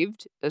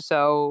received.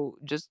 So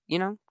just,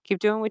 keep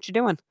doing what you're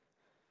doing.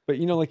 But,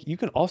 like, you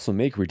can also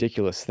make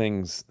ridiculous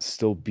things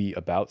still be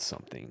about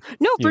something,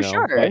 No, for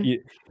sure. But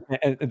you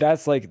and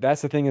that's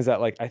the thing is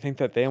that, like, I think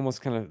that they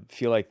almost kinda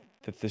feel like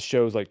that the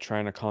show's, like,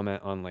 trying to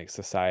comment on, like,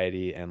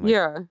 society and,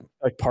 Yeah.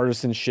 like,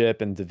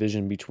 partisanship and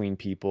division between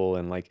people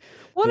and, like,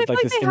 Well, and I feel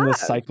like this they endless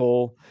have.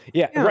 cycle.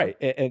 Yeah, Yeah. right,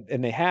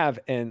 and they have,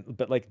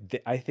 but, like,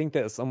 I think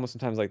that it's almost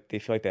sometimes, like, they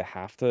feel like they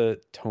have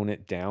to tone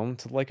it down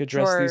to, like,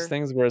 address these Sure.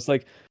 things where it's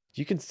like,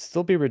 you can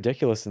still be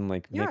ridiculous and,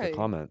 like, make a Yeah.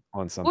 comment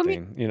on Well, I mean,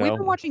 something, we've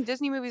been watching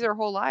Disney movies our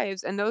whole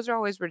lives, and those are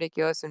always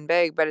ridiculous and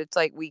big, but it's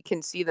like we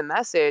can see the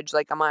message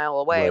like a mile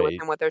away Right.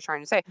 within what they're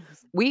trying to say.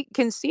 We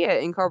can see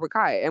it in Cobra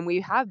Kai, and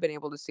we have been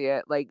able to see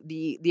it. Like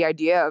the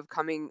idea of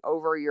coming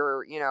over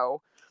your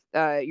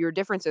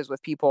differences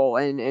with people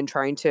and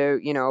trying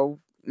to,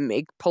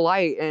 make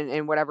polite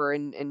and whatever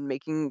and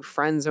making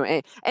friends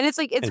and it's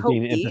like it's And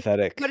being hokey,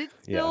 empathetic. but it's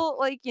Yeah. still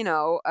like,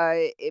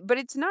 but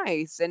it's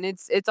nice and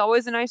it's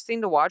always a nice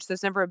thing to watch.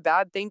 That's never a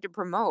bad thing to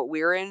promote.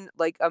 We're in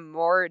like a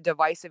more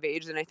divisive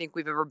age than I think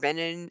we've ever been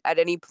in at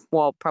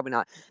well, probably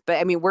not. But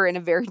I mean, we're in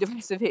a very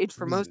divisive age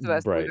for most of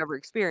us that we've Right. ever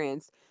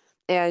experienced.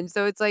 And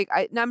so it's like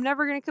I'm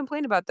never going to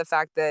complain about the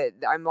fact that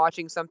I'm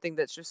watching something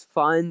that's just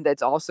fun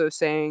that's also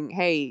saying,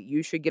 "Hey,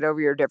 you should get over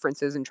your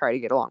differences and try to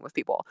get along with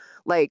people."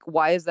 Like,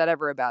 why is that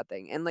ever a bad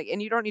thing? And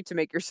you don't need to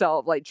make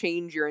yourself like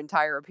change your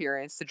entire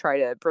appearance to try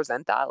to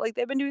present that. Like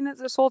they've been doing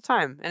this whole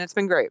time and it's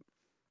been great.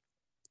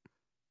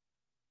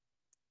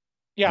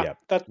 yeah, Yeah.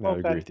 that's No, I well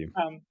agree said. with you.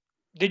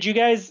 Did you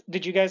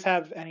guys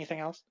have anything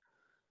else?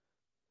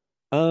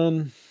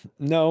 Um,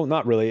 no,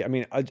 not really. I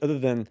mean, other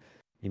than,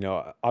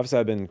 obviously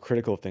I've been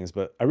critical of things,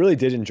 but I really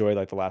did enjoy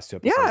like the last two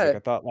episodes. Like Yeah, I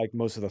thought like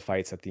most of the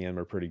fights at the end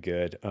were pretty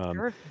good.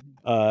 sure.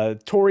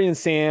 Tori and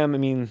Sam, I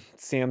mean,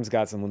 Sam's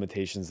got some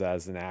limitations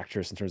as an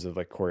actress in terms of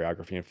like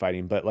choreography and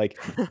fighting, but like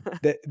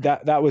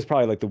that was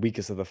probably like the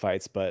weakest of the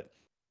fights, but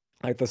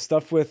like the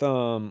stuff with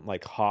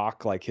like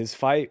Hawk, like his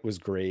fight was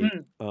great.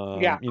 Mm,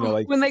 yeah.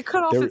 Like When they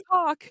cut off there his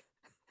hawk.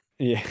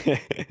 yeah.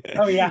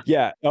 Oh yeah.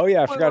 Yeah. Oh,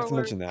 yeah, I forgot Spoiler to alert.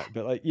 mention that,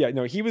 but, like, yeah,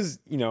 no, he was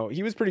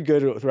pretty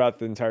good throughout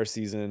the entire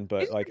season,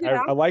 He's but, a like, pretty good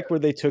I like actor. where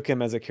they took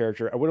him as a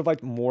character. I would've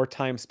liked more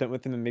time spent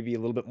with him and maybe a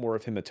little bit more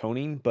of him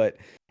atoning, but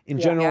in Yeah.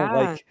 general, Yeah,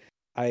 like,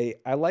 I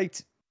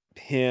liked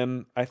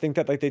him. I think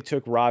that, like, they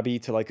took Robbie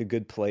to, like, a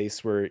good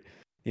place where,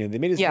 they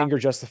made his yeah. anger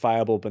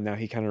justifiable, but now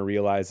he kinda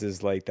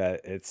realizes, like,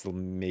 that it's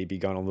maybe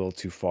gone a little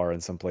too far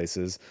in some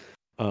places.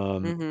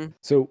 Um, Mhm.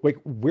 so like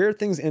where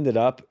things ended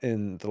up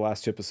in the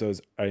last two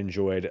episodes, I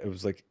enjoyed. It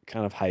was like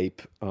kind of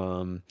hype.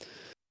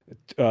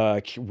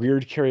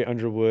 Weird Carrie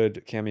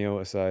Underwood cameo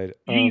aside.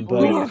 Jeez But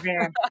Louise,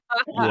 man.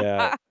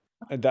 yeah,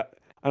 that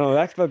I don't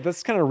know.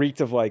 That's kind of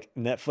reeked of like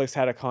Netflix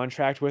had a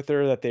contract with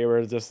her that they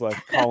were just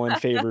like calling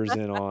favors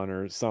in on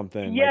or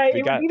something. Yeah, Like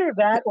they it was got either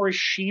that or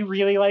she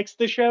really likes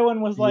the show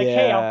and was like,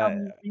 "Hey, I'll yeah,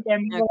 come."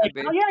 And It we're like, could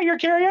 "Oh be. yeah, you're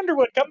Carrie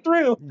Underwood. Come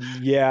through."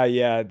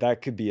 yeah.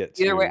 That could be it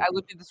Either way, too. I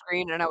looked at the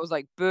screen and I was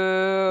like, "Boo."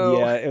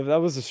 Yeah, that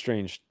was a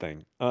strange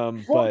thing.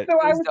 Well, But so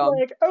It I was was dumb.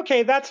 like,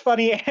 "Okay, that's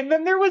funny." And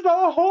then there was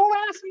a whole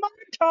ass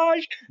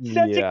montage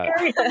set to yeah.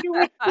 Carrie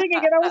Underwood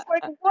singing, and I was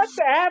like, "What's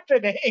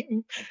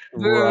happening?"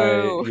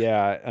 Right. Boo.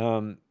 Yeah.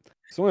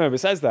 So anyway,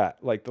 besides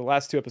that, like the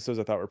last two episodes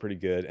I thought were pretty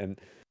good. And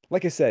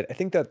like I said, I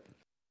think that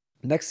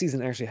next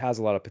season actually has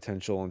a lot of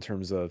potential in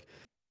terms of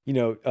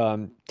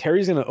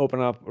Terry's gonna open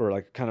up or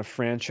like kind of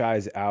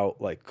franchise out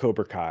like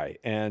Cobra Kai,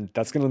 and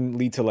that's gonna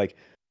lead to like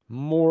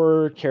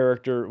more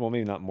character. Well,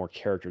 maybe not more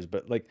characters,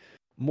 but like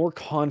more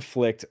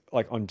conflict,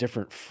 like on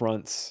different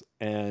fronts.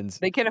 And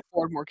They can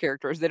afford more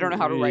characters. They don't know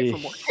how to write for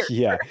more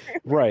yeah,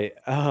 characters. right.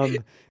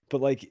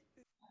 But like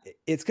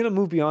it's gonna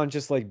move beyond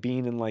just like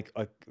being in like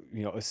a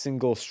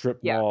single strip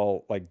Yeah.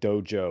 mall like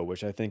dojo,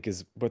 which I think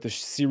is what the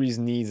series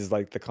needs, is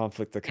like the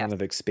conflict to kind Yes.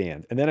 of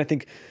expand. And then I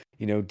think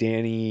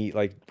Danny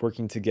like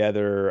working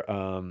together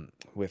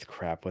with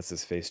what's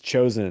his face,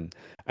 Chosen,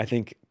 I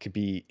think could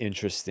be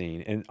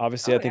interesting. And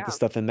obviously Oh, I think the yeah.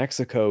 stuff in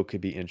Mexico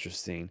could be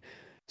interesting.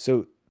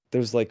 So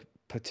there's like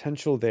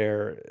potential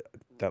there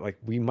that like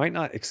we might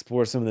not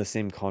explore some of the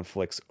same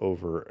conflicts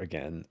over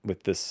again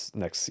with this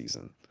next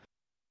season.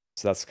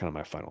 So that's kind of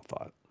my final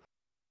thought.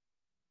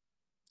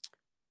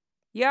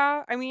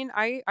 Yeah, I mean,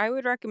 I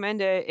would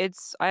recommend it.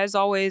 It's as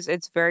always,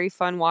 it's very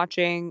fun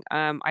watching.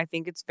 I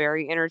think it's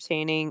very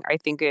entertaining. I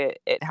think it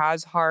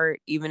has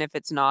heart, even if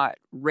it's not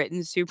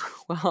written super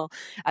well,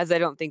 as I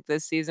don't think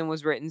this season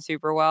was written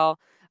super well.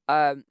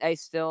 I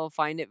still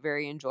find it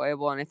very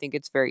enjoyable, and I think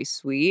it's very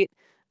sweet.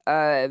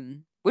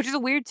 Which is a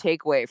weird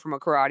takeaway from a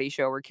karate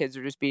show where kids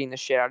are just beating the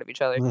shit out of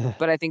each other.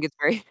 But I think it's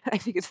very, I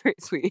think it's very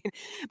sweet.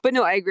 But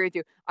no, I agree with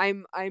you.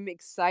 I'm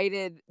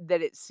excited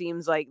that it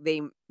seems like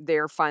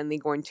they're finally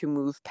going to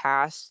move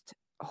past,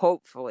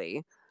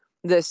 hopefully,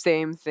 the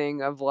same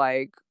thing of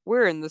like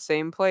we're in the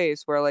same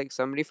place where like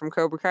somebody from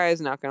Cobra Kai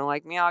is not gonna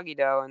like Miyagi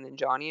Do, and then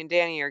Johnny and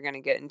Danny are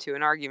gonna get into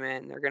an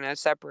argument and they're gonna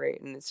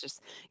separate, and it's just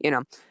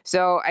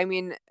So I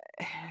mean,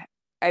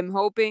 I'm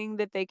hoping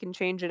that they can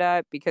change it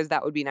up because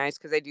that would be nice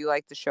because I do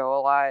like the show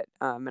a lot,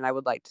 and I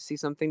would like to see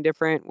something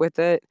different with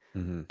it.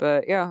 Mhm.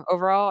 But yeah,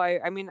 overall,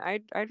 I mean,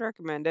 I'd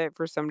recommend it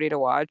for somebody to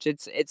watch.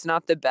 It's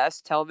not the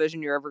best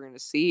television you're ever gonna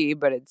see,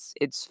 but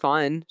it's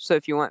fun. So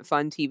if you want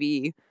fun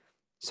TV,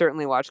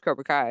 certainly watch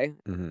Cobra Kai.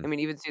 Mhm. I mean,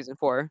 even season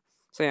 4.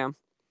 So yeah.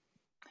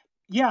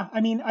 Yeah, I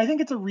mean, I think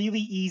it's a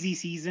really easy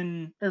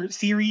season or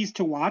series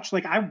to watch.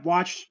 Like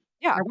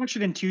Yeah, I watched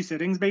it in 2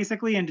 sittings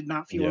basically and did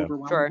not feel Yeah.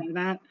 overwhelmed sure.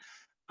 by that.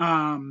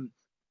 Um,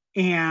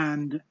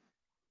 and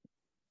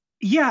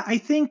yeah, I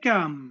think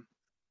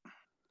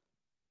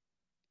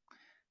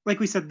like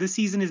we said, this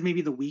season is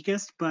maybe the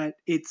weakest, but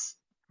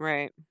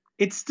Right.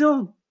 it's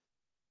still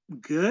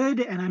good,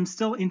 and I'm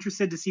still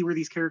interested to see where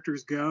these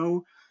characters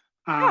go.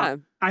 Uh, Yeah.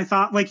 I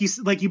thought, like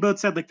you both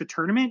said, like the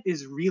tournament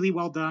is really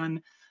well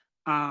done.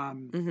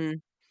 Um,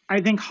 Mhm.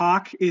 I think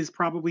Hawk is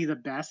probably the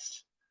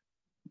best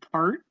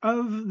part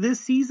of this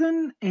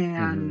season, Mhm.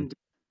 and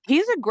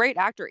He's a great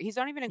actor. He's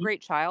not even a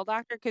great child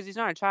actor because he's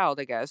not a child,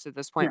 I guess, at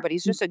this point, yeah, but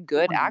he's he's just a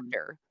good wonderful.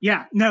 actor.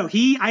 Yeah, no,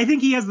 he. I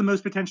think he has the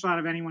most potential out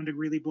of anyone to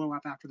really blow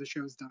up after the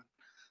show's done.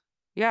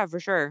 Yeah,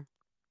 for sure.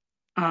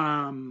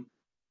 Um,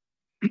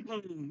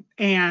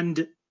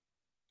 and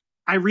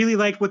I really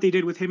liked what they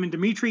did with him and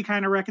Dimitri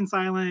kind of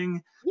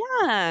reconciling.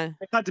 Yeah.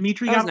 I thought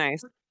Dimitri That was got,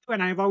 nice.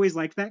 and I've always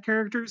liked that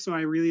character, so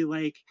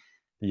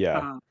Yeah.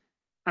 uh,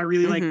 I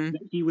really like Mhm.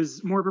 that he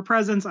was more of a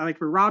presence. I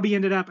like where Robbie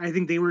ended up. I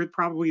think they were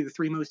probably the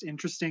 3 most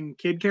interesting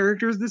kid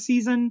characters this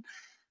season.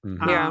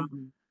 Mhm. Yeah.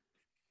 Um,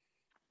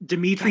 I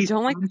Dimitri's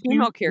don't like the prom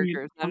female suit, I mean,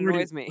 characters. That hard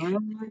as annoys me.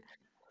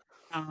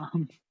 fuck.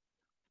 Um,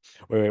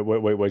 Wait.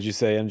 What'd you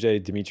say, MJ?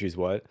 Dimitri's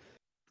what?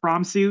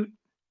 prom suit.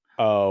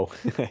 Oh.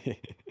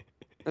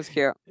 That's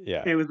cute.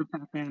 Yeah. It was a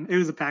Pac-Man. It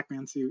was a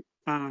Pac-Man suit.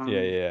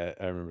 Yeah.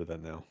 I remember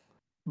that now.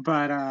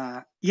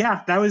 But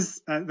yeah, that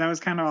was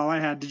kind of all I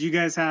had. Did you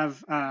guys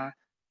have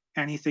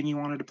anything you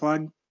wanted to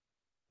plug?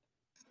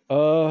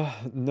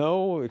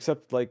 No,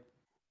 except like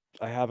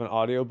I have an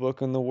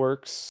audiobook in the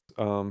works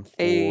A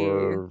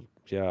for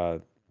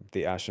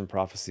the Ashen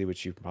Prophecy,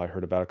 which you've probably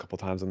heard about a couple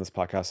times on this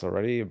podcast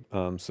already.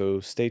 So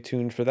stay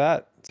tuned for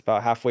that. It's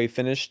about halfway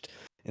finished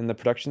in the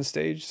production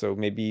stage, so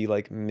maybe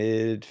like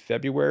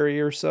mid-February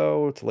or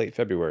so to late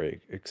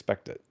February.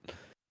 Expect it.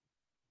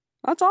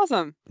 That's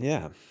awesome.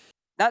 Yeah.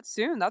 That's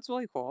soon. That's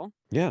really cool.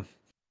 Yeah.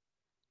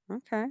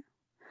 Okay.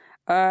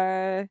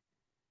 Uh,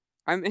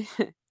 I'm in,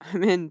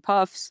 I'm in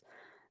Puffs,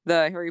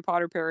 the Harry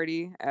Potter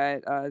parody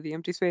at the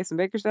Empty Space in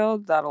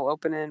Bakersfield. That'll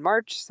open in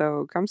March,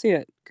 so come see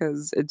it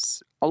because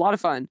it's a lot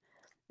of fun.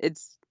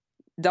 It's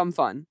dumb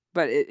fun,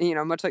 but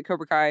much like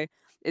Cobra Kai,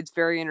 it's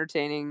very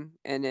entertaining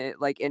and it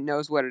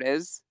knows what it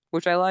is,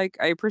 which I like.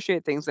 I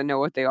appreciate things that know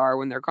what they are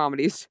when they're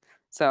comedies.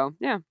 So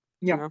yeah,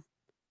 you Yeah. know,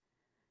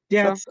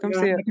 Yeah, so it's, come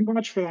see it. I can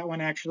vouch for that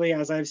one actually,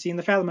 as I've seen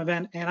the Fathom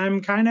event, and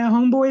I'm kind of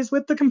homeboys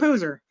with the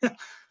composer.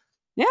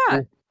 Yeah.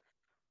 Cool.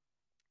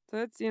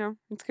 So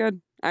it's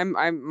good. I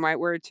might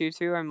wear a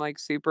tutu. I'm like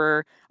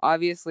super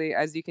obviously,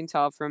 as you can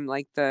tell from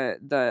like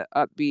the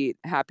upbeat,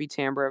 happy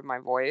timbre of my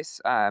voice.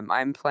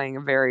 I'm playing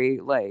a very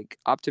like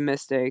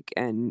optimistic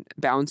and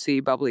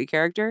bouncy, bubbly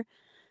character.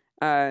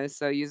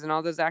 So using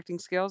all those acting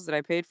skills that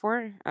I paid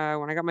for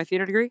when I got my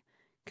theater degree,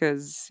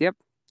 because yep,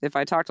 if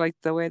I talked like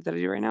the way that I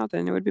do right now,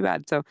 then it would be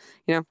bad. So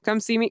come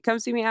see me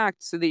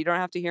act, so that you don't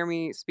have to hear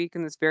me speak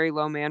in this very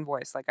low man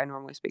voice like I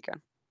normally speak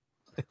in.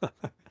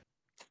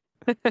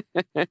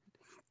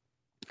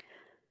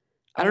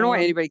 I don't know why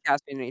Um, anybody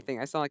cast me in anything.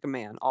 I sound like a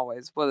man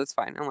always. Well, that's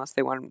fine unless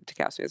they want to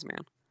cast me as a man.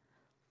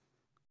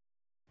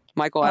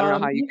 Michael, I don't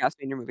know how you y- cast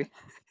me in your movie.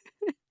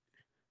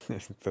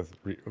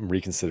 I'm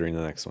reconsidering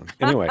the next one.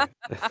 Anyway.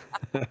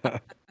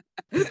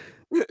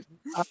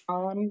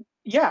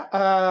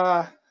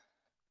 yeah.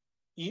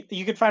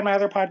 You could find my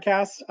other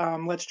podcast,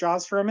 Let's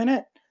Jaws for a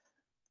Minute,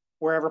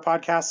 wherever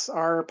podcasts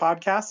are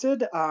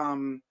podcasted.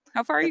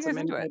 How far are you It's a guys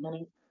minute into by it?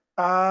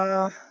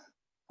 minute.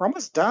 We're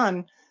almost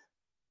done.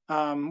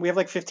 We have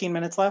like 15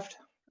 minutes left.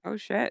 Oh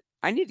shit!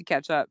 I need to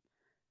catch up.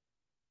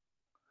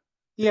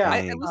 Yeah.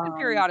 I Dang. listen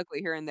periodically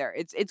here and there.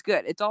 It's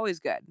good. It's always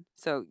good.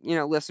 So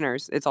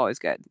listeners, it's always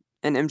good.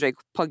 And MJ,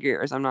 plug your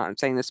ears. I'm not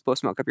saying this to blow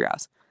smoke up your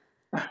ass,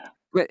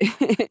 but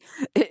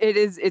it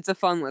is. It's a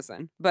fun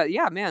listen. But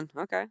yeah, man.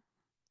 Okay.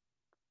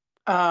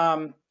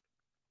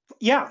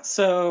 Yeah.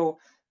 So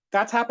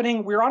that's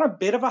happening. We're on a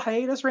bit of a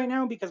hiatus right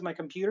now because my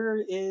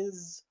computer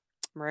is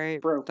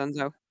Right. broke.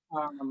 Dunzo.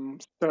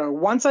 So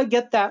once I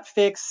get that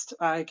fixed,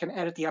 I can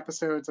edit the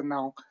episodes and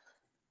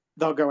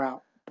they'll go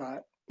out.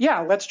 But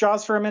yeah, Let's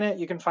Jaws for a Minute.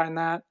 You can find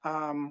that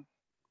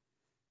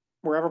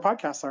wherever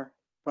podcasts are.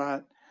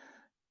 But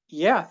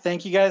yeah,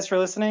 thank you guys for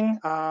listening.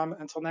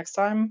 Until next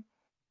time,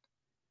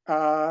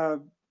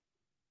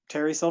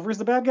 Terry Silver's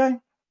the bad guy.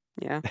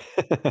 Yeah.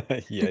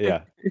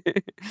 Yeah.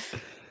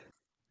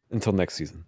 Until next season.